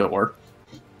through this door.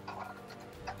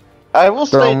 I will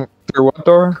Throw say him through what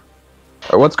door?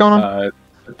 What's going on?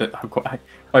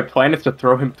 My plan is to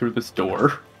throw him through this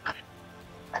door.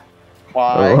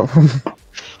 why.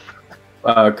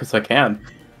 Because I can.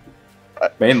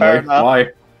 Mainly. Fair enough.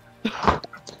 Why?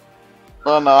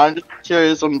 Oh no, I'm just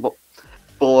curious on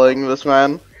bullying this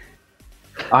man.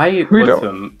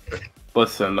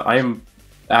 Listen, I am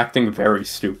acting very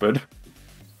stupid.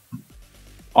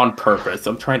 On purpose.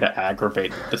 I'm trying to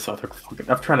aggravate this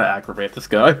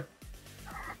guy.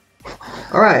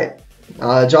 Alright.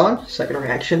 John, second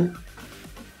reaction.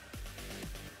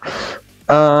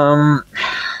 I'm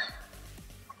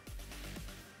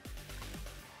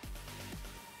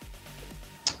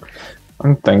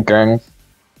thinking.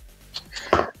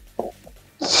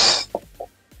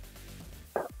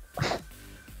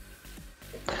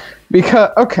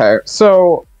 Because, okay,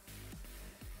 so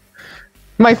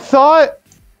my thought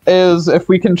is if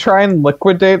we can try and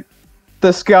liquidate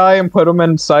this guy and put him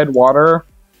inside water,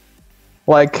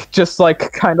 like, just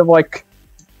like, kind of like,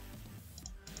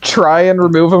 try and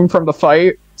remove him from the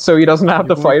fight so he doesn't have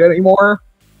to fight anymore.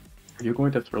 Are you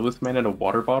going to throw this man in a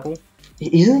water bottle?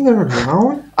 Isn't he gonna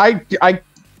drown? I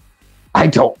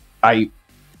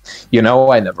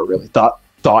never really thought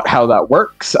how that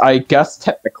works. I guess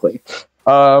technically.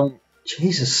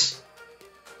 Jesus.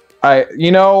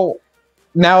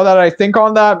 Now that I think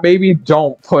on that, maybe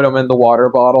don't put him in the water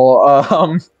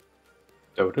bottle.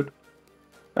 Noted.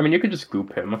 I mean, you could just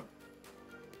goop him.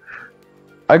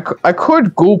 I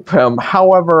could goop him,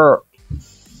 however...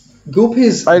 Goop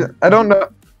is... I don't know...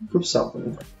 Goop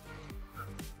something.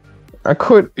 I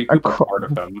could... You could part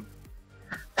of him.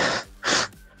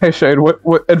 Hey Shade,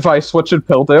 what advice, what should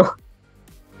Pill do?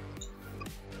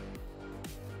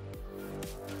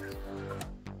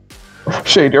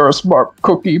 Shade, you're a smart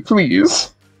cookie,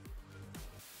 please.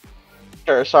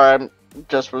 Sure, sorry,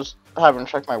 was having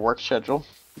to check my work schedule.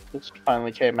 It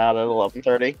finally came out at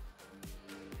 11:30.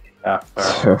 Yeah,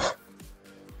 fair.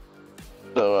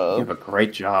 So, You have a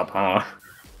great job, huh?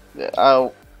 yeah,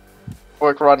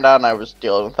 work rundown, I was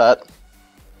dealing with that.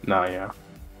 No, yeah.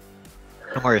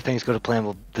 Don't worry, if things go to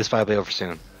plan, this will be over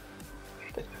soon.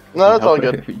 No, that's all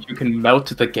good. You can melt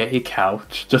the gay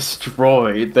couch,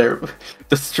 destroy their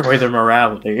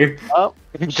morality.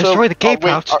 If you destroy the gay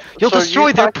pouch, you'll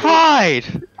destroy their pride!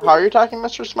 How are you talking,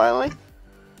 Mr. Smiley?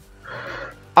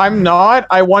 I'm not.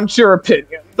 I want your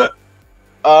opinion.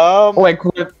 Like,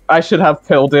 what I should have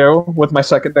Pill do with my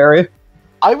secondary.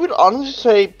 I would honestly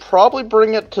say probably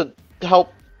bring it to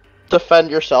help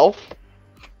defend yourself.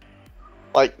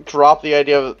 Like, drop the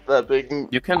idea of that being...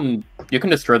 You can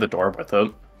destroy the door with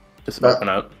it. Just open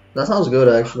it. That sounds good,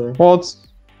 actually. Well,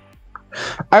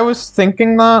 I was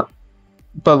thinking that,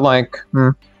 but like,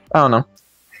 I don't know.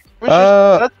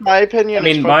 That's my opinion. I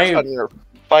mean, on your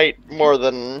fight more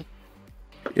than...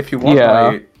 If you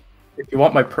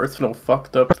want my personal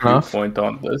fucked up viewpoint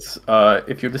on this,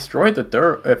 if you could destroy the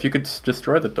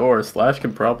door, Slash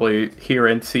can probably hear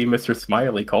and see Mr.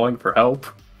 Smiley calling for help.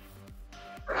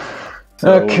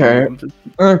 So, okay.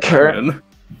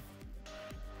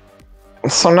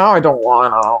 So now I don't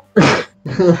want to.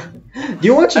 Do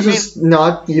you want to just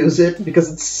not use it?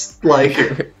 Because it's, like,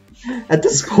 at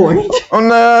this point...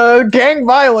 On gang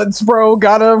violence, bro.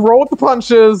 Gotta roll with the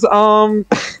punches.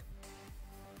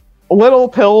 Little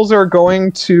Pills are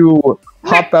going to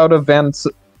hop out of Van's,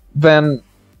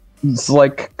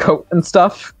 like, coat and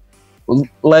stuff.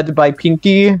 Led by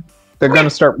Pinky. They're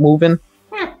gonna start moving.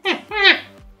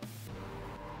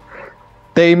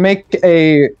 They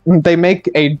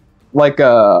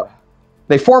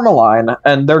form a line,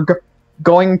 and they're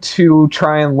going to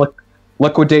try and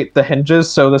liquidate the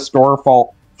hinges so this door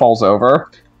falls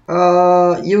over.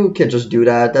 You can just do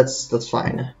that. That's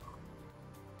fine.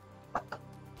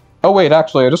 Oh wait,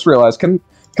 actually, I just realized. Can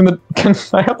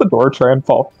I have the door try and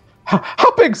fall?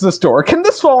 How big's this door? Can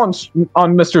this fall on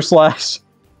Mr. Slash?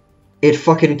 It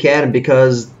fucking can,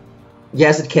 because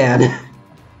yes, it can.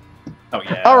 Oh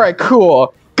yeah. All right,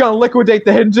 cool. Gonna liquidate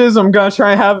the hinges. I'm gonna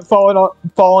try and have it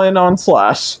fall in on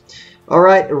Slash. All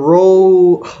right,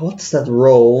 roll. What's that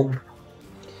roll?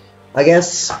 I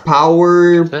guess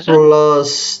power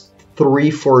plus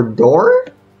 3 for door.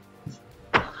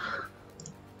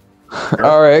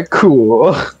 Alright,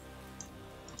 cool.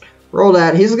 Roll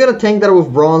that. He's gonna tank that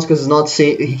with bronze because he's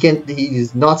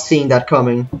not seeing that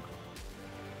coming.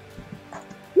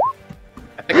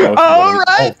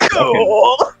 Alright,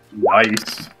 cool!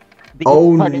 Nice.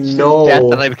 Oh Death no!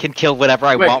 that I can kill whatever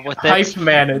I want with it.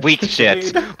 managed. Weak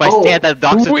shit. My stand that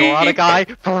knocks a door on a guy?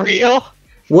 For real?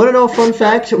 Wanna know a fun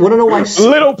fact? Wanna know why?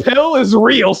 Little pill is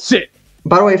real shit.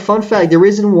 By the way, fun fact: the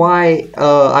reason why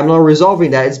I'm not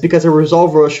resolving that is because I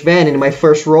resolved Rush Van in my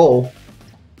first roll.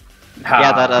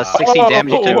 Yeah, that 60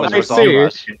 damage you did was I resolve see.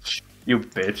 rush. You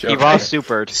bitch. He raw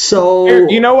supered. So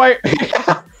You know what?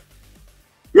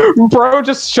 Bro,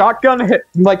 just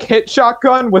hit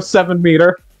shotgun with 7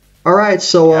 meter. all right,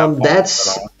 so Yeah,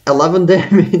 that's 11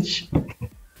 damage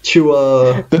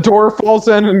to The door falls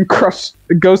in and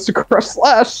goes to crush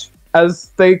Slash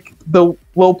as the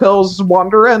little pills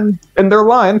wander in their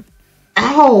line.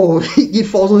 Ow! He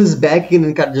falls on his back and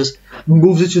then kind of just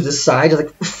moves it to the side.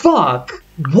 Like, fuck!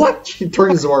 What? He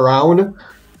turns him around.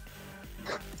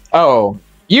 Oh,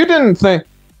 you didn't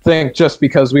think just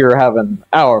because we were having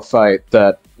our fight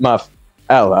that my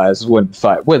allies wouldn't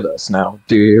fight with us now,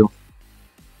 do you?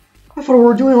 I thought we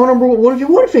were doing number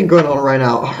 1v1 thing going on right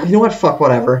now. You know what? Fuck,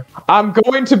 whatever. I'm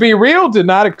going to be real, did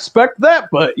not expect that,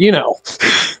 but you know.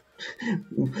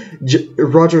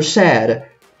 Roger said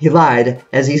he lied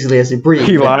as easily as he breathed.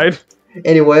 He lied.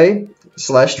 Anyway,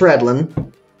 Slash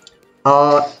Stradlin.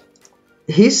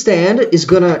 His stand is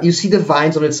gonna. You see the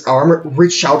vines on its arm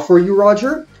reach out for you,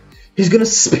 Roger. He's gonna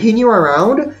spin you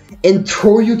around and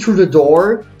throw you through the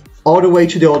door, all the way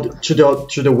to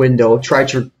the window. Try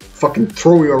to fucking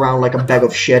throw you around like a bag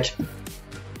of shit.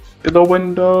 In the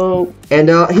window. And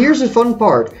here's the fun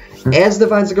part: as the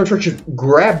vines are gonna try to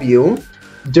grab you,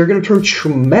 they're gonna turn to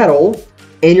metal,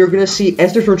 and you're gonna see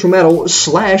as they turn to metal,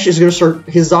 Slash is gonna start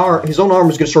his own arm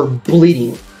is gonna start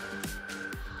bleeding.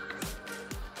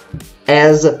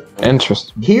 As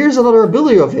Interesting. here's another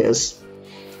ability of his.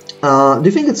 Do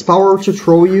you think it's power to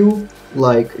throw you?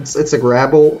 Like it's a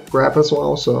grab as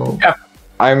well. So Yeah.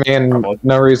 I mean,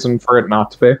 no reason for it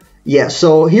not to be. yeah.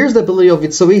 So here's the ability of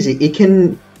it. So easy. It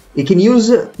can use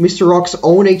Mr. Rock's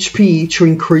own HP to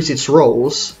increase its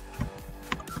rolls.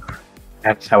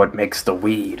 That's how it makes the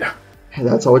weed.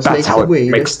 That's how it That's makes how the it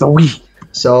weed. makes the weed.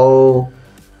 So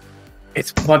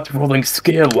It's blunt rolling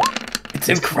skill. It's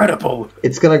incredible.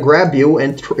 it's gonna grab you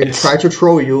and try to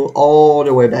throw you all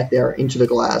the way back there into the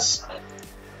glass.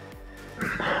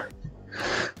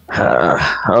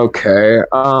 Okay.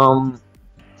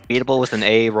 Beatable with an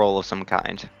A roll of some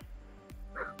kind.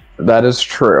 That is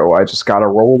true. I just gotta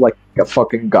roll like a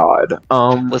fucking god.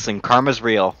 Listen, karma's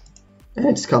real. And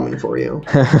it's coming for you.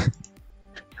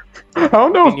 I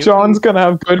don't know if John's gonna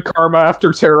have good karma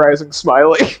after terrorizing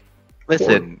Smiley.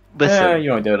 Listen,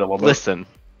 You only did it a little bit. listen.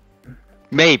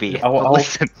 Maybe. I'll-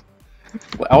 Listen.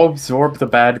 I'll absorb the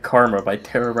bad karma by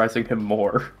terrorizing him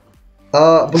more.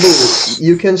 Blue,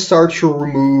 you can start to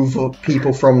remove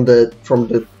people from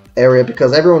the area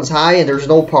because everyone's high and there's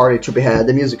no party to be had.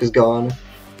 The music is gone.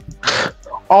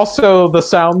 Also, the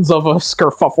sounds of a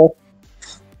skerfuffle.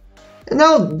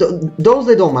 No, those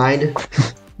they don't mind.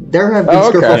 There have been Oh,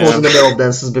 okay. skerfuffles in the middle of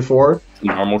dances before.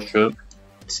 Normal shit.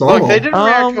 It's normal. Look, they didn't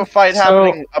react to a fight so-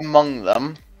 happening among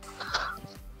them.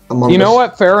 Among You know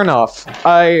us. what? Fair enough.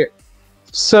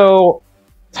 So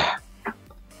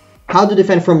How to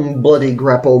defend from bloody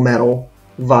grapple metal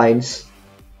vines?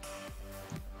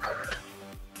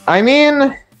 I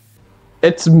mean,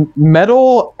 it's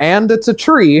metal and it's a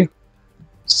tree.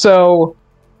 So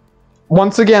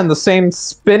once again, the same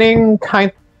spinning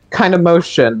kind of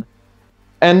motion,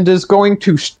 and is going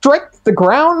to strike the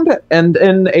ground. And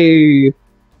in a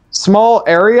small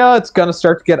area, it's gonna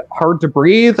start to get hard to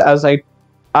breathe as I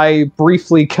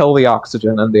briefly kill the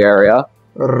oxygen in the area,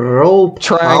 Roll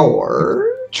power.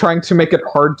 trying to make it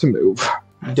hard to move.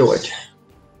 Do it.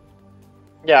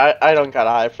 Yeah, I don't got a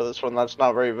high for this one. That's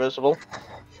not very visible.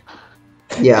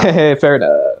 Yeah, Hey, fair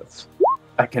enough.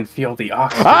 I can feel the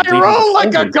oxygen. I leaving roll the like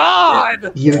a soldiers.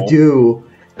 god! you do.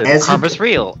 As Karma's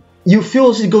real. You feel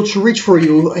as he goes to reach for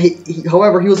you.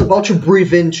 However, he was about to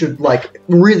breathe in to like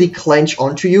really clench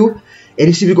onto you, and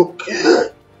you see him go.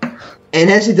 And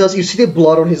as he does, you see the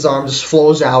blood on his arm just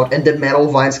flows out, and the metal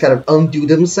vines kind of undo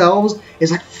themselves.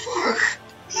 It's like fuck,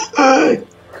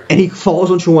 and he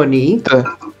falls onto one knee,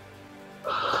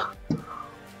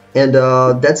 and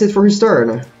that's it for his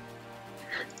turn.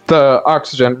 The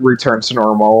oxygen returns to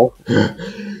normal.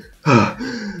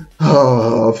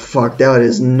 Oh fuck, that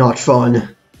is not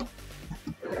fun.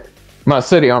 My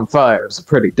city on fire is a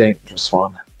pretty dangerous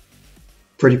one.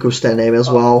 Pretty cool stand name as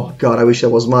well. God, I wish that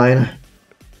was mine.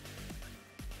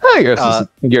 Hey,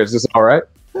 yours is alright.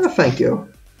 thank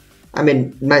you. I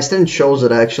mean, my stand shows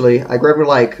it actually. I grabbed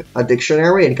like a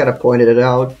dictionary and kind of pointed it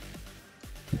out.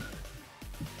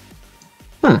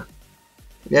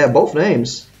 Yeah, both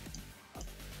names.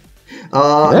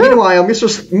 Meanwhile,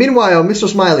 Mr.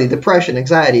 Smiley, depression,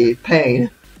 anxiety, pain.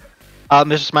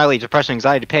 Mr. Smiley, depression,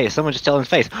 anxiety, pain. Someone just fell in his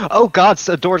face. Oh God,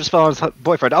 a door just fell on his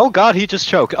boyfriend. Oh God, he just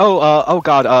choked. Oh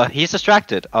God, he's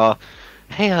distracted.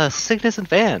 Hey, Cygnus and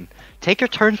Van, take your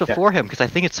turns before him because I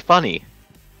think it's funny.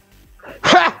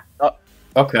 Ha!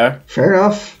 Okay. Fair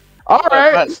enough.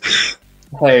 Alright!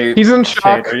 Hey, He's in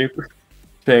shock.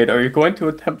 Shade, are you going to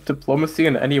attempt diplomacy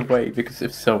in any way? Because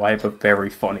if so, I have a very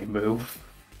funny move.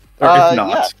 Or if not,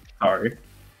 yeah. sorry.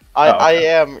 I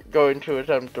am going to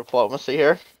attempt diplomacy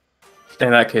here. In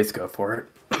that case, go for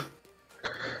it.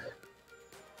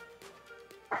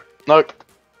 Look.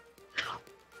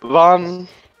 Von...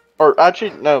 Or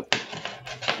actually, no.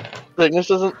 Cygnus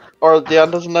doesn't... Or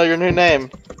Dion doesn't know your new name.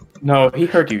 No, he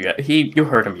heard you yet. You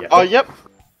heard him yet. Oh, yep.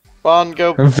 Von,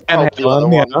 go Van help the other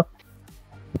Halen, one.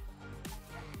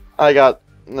 I got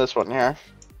this one here.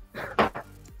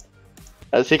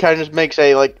 As he kind of just makes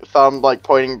a, like, thumb, like,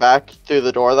 pointing back through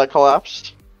the door that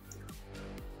collapsed.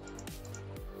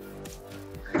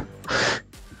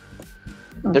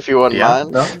 If you wouldn't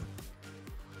mind. No.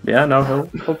 Yeah, no,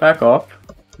 he'll back off.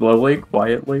 Slowly,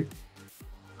 quietly.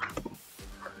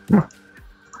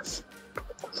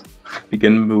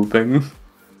 Begin moving.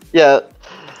 Yeah.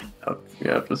 Oh,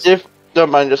 yeah, just... If don't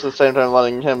mind just at the same time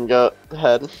letting him go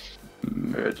ahead.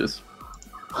 Yeah, just...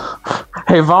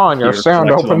 Hey Vaughn, your sound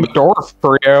opened the door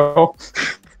for you.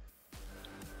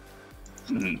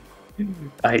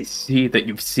 I see that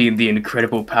you've seen the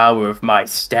incredible power of my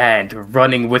stand,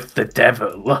 running with the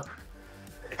devil.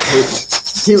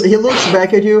 He looks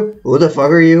back at you. Who the fuck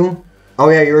are you? Oh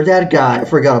yeah, you're that guy. I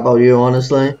forgot about you,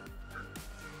 honestly.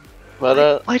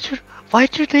 But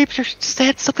Why'd you name your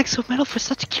stand something so metal for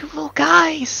such cute little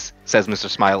guys? Says Mr.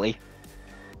 Smiley.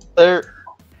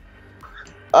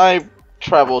 I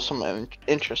travel with some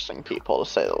interesting people, to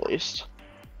say the least.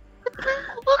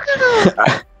 Look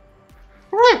at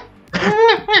him!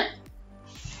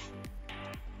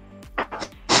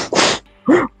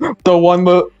 The one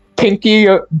the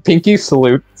pinky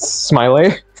salutes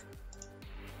Smiley.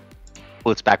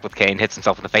 Looks back with Kane, hits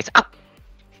himself in the face. Ah!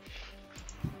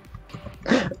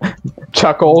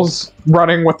 Chuckles,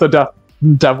 running with the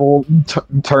devil,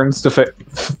 turns to face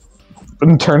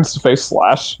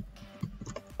Slash.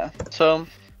 So,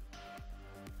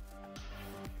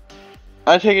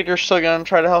 I take it you're still gonna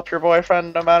try to help your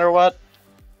boyfriend no matter what?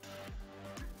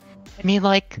 I mean,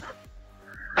 like...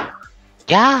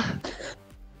 Yeah.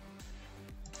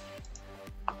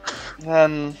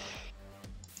 Then,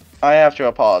 I have to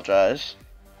apologize.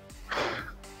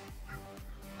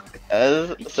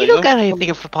 You don't got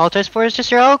anything to apologize for, it's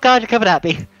just your, oh God, you're coming at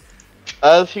me.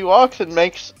 As he walks and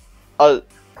makes a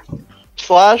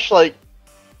slash, like,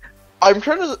 I'm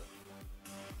trying to...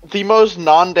 The most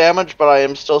non-damage, but I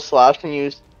am still slashing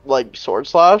you, like, sword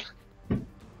slash.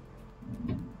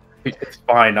 It's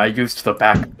fine, I used the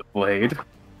back of the blade.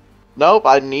 Nope,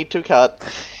 I need to cut.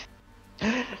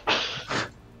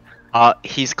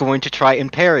 He's going to try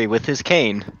and parry with his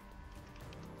cane.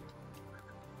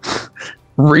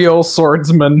 Real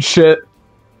swordsman shit.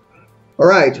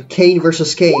 Alright, Kane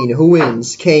versus Kane. Who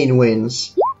wins? Kane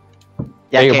wins.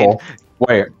 Yeah, Kane.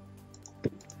 Wait,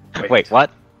 Wait,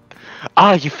 what?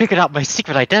 You figured out my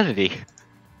secret identity.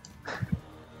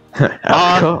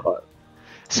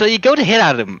 So you go to hit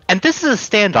at him, and this is a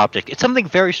stand object. It's something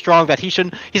very strong that he's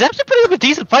actually putting up a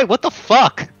decent fight. What the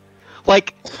fuck?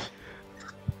 Like,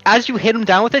 as you hit him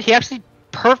down with it, he actually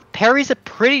parries it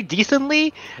pretty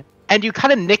decently, and you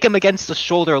kind of nick him against the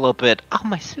shoulder a little bit. Oh,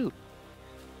 my suit.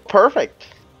 Perfect.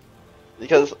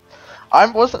 Because I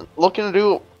wasn't looking to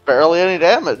do barely any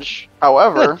damage.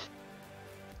 However,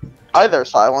 either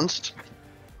silenced.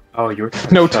 Oh, you were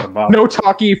no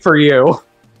talkie for you.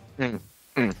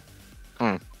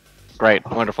 Great,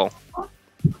 wonderful.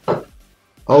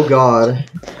 Oh God.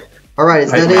 Alright,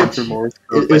 is that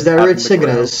it? Is that it,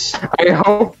 Cygnus?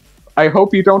 I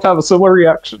hope you don't have a similar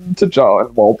reaction to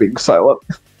John while being silent.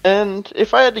 And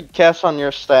if I had to guess on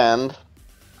your stand,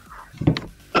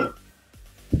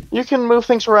 you can move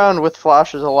things around with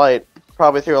flashes of light,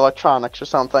 probably through electronics or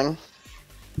something.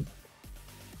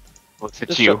 Looks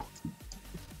at you.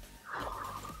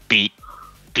 Beat.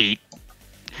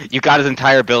 You got his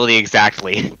entire ability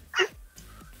exactly.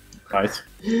 Nice.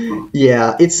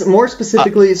 Yeah, it's more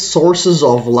specifically sources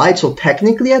of light, so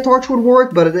technically a torch would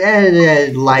work, but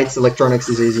lights, electronics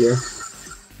is easier.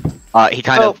 He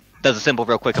kind of does a symbol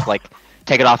real quick of like,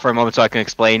 take it off for a moment so I can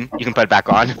explain. You can put it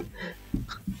back on.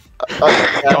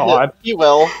 God. He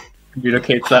will.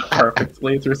 Communicates that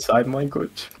perfectly through sign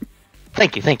language.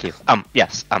 Thank you.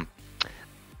 Yes.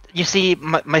 You see,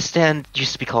 my stand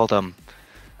used to be called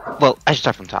Well, I should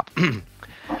start from top.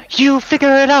 You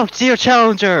figure it out, dear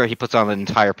challenger! He puts on an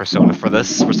entire persona for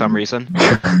this, for some reason.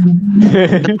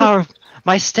 The power of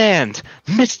my stand,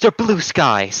 Mr. Blue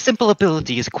Sky. Simple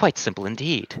ability is quite simple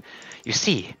indeed. You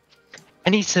see,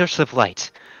 any source of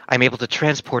light, I'm able to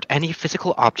transport any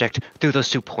physical object through those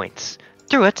 2 points.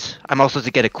 Through it, I'm also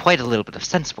to get quite a little bit of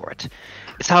sense for it.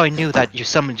 It's how I knew that you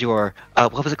summoned your,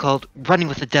 what was it called? Running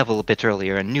with the Devil a bit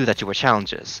earlier and knew that you were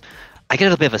challenges. I get a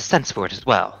little bit of a sense for it as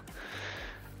well.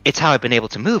 It's how I've been able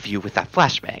to move you with that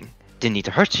flashbang. Didn't need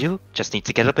to hurt you, just need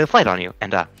to get a bit of light on you.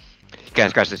 And, guys,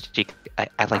 scratch this cheek.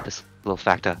 I like this little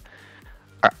fact.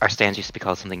 Our stands used to be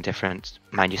called something different.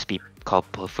 Mine used to be called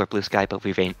for Blue Sky, but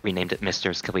we renamed it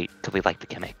Misters because we like the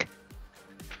gimmick.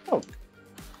 Oh,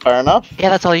 fair enough. Yeah,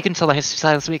 that's all you can tell us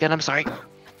this weekend. I'm sorry.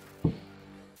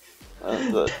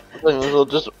 We'll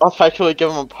just effectively give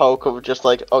him a poke of just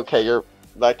like, okay, you're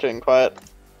back to being quiet.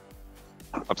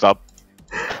 What's up?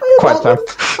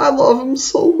 I love him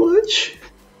so much.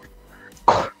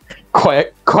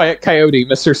 Quiet coyote,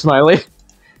 Mr. Smiley.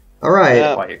 Alright.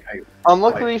 Yeah.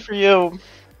 Unluckily for you,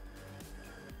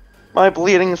 my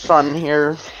bleeding son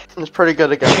here is pretty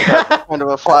good against that kind of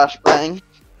a flashbang.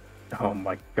 Oh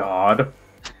my god.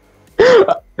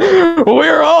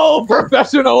 We're all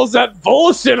professionals at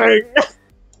bullshitting!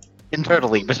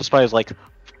 Internally, Mr. Spider's like,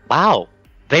 wow,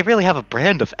 they really have a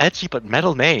brand of edgy but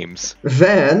metal names.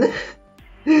 Van,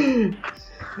 you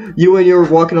and you're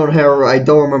walking on hair, I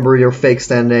don't remember your fake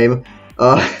stand name.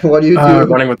 What do you do?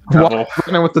 Running with the devil.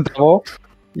 Running with the devil?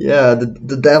 Yeah,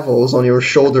 the devil's on your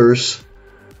shoulders.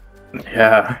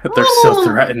 Yeah, they're so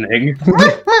threatening.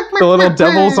 The little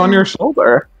devil's on your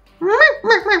shoulder.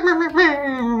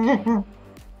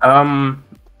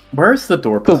 Where's the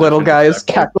door? The little guy's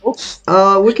cackle.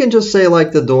 We can just say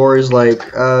like the door is like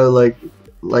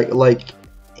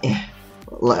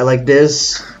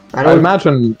this. I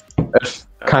imagine it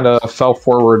kind of fell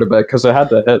forward a bit because it had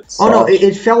to hit. Oh no,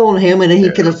 it fell on him and then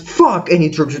he kind of fuck and he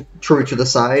threw it to the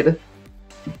side.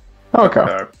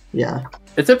 Okay. Yeah.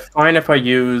 Is it fine if I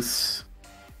use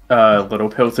Little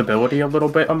Pill's ability a little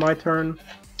bit on my turn?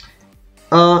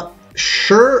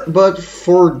 Sure, but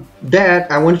for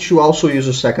that, I want you to also use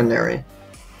a secondary.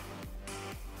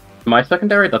 My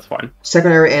secondary? That's fine.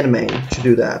 Secondary and main to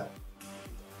do that.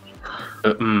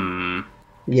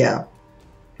 Yeah.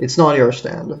 It's not your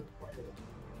stand.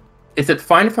 Is it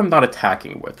fine if I'm not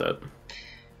attacking with it?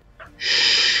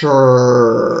 Sure.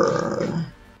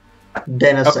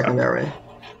 Then a secondary.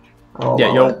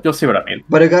 Yeah, you'll see what I mean.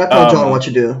 But I gotta tell John what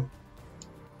to do.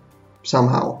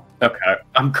 Somehow. Okay,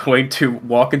 I'm going to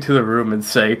walk into the room and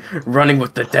say, running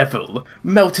with the devil,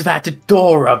 melt that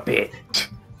door a bit.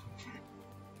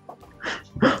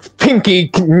 Pinky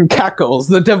cackles,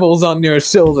 the devil's on your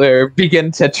shoulder,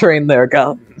 begin to train their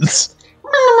guns.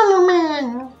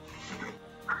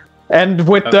 And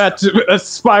with that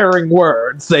aspiring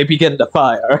words, they begin to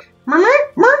fire.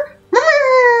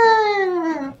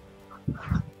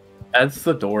 As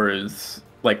the door is,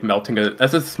 like, melting,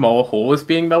 as a small hole is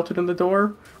being melted in the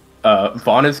door,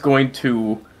 Vaughn is going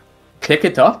to pick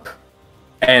it up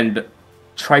and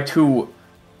try to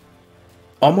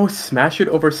almost smash it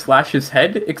over Slash's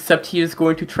head, except he is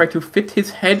going to try to fit his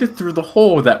head through the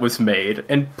hole that was made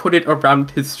and put it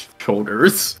around his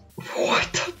shoulders.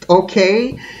 What?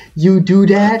 Okay, you do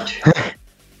that?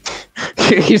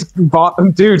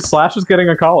 Dude, Slash is getting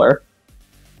a collar.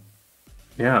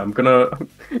 Yeah, I'm gonna...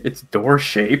 It's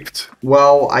door-shaped.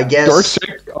 Well, I guess...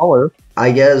 Door-shaped collar.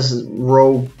 I guess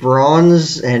roll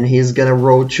bronze, and he's gonna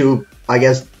roll to, I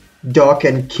guess, duck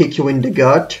and kick you in the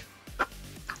gut.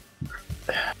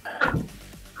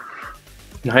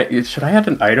 Should I add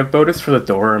an item bonus for the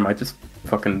door, or am I just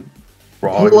fucking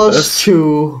wrong with this?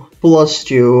 Plus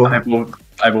two.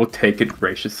 I will take it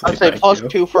graciously. I'd say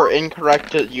 +2 for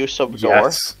incorrect use of door.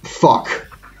 Yes. Fuck.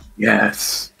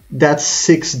 Yes. That's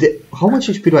 6. How much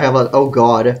HP do I have left? Oh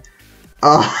god.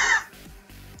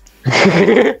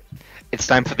 It's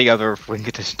time for the other wing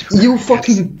edition to You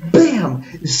fucking BAM!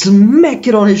 Smack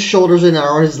it on his shoulders and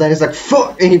on his legs like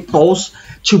fuck, and he falls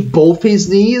to both his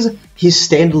knees. His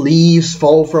stand leaves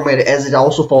fall from it as it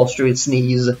also falls to its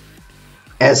knees.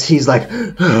 As he's like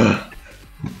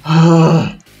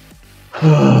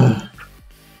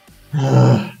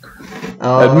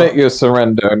Admit your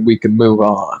surrender and we can move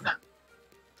on.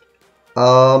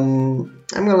 I'm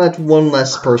gonna let one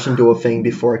less person do a thing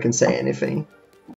before I can say anything.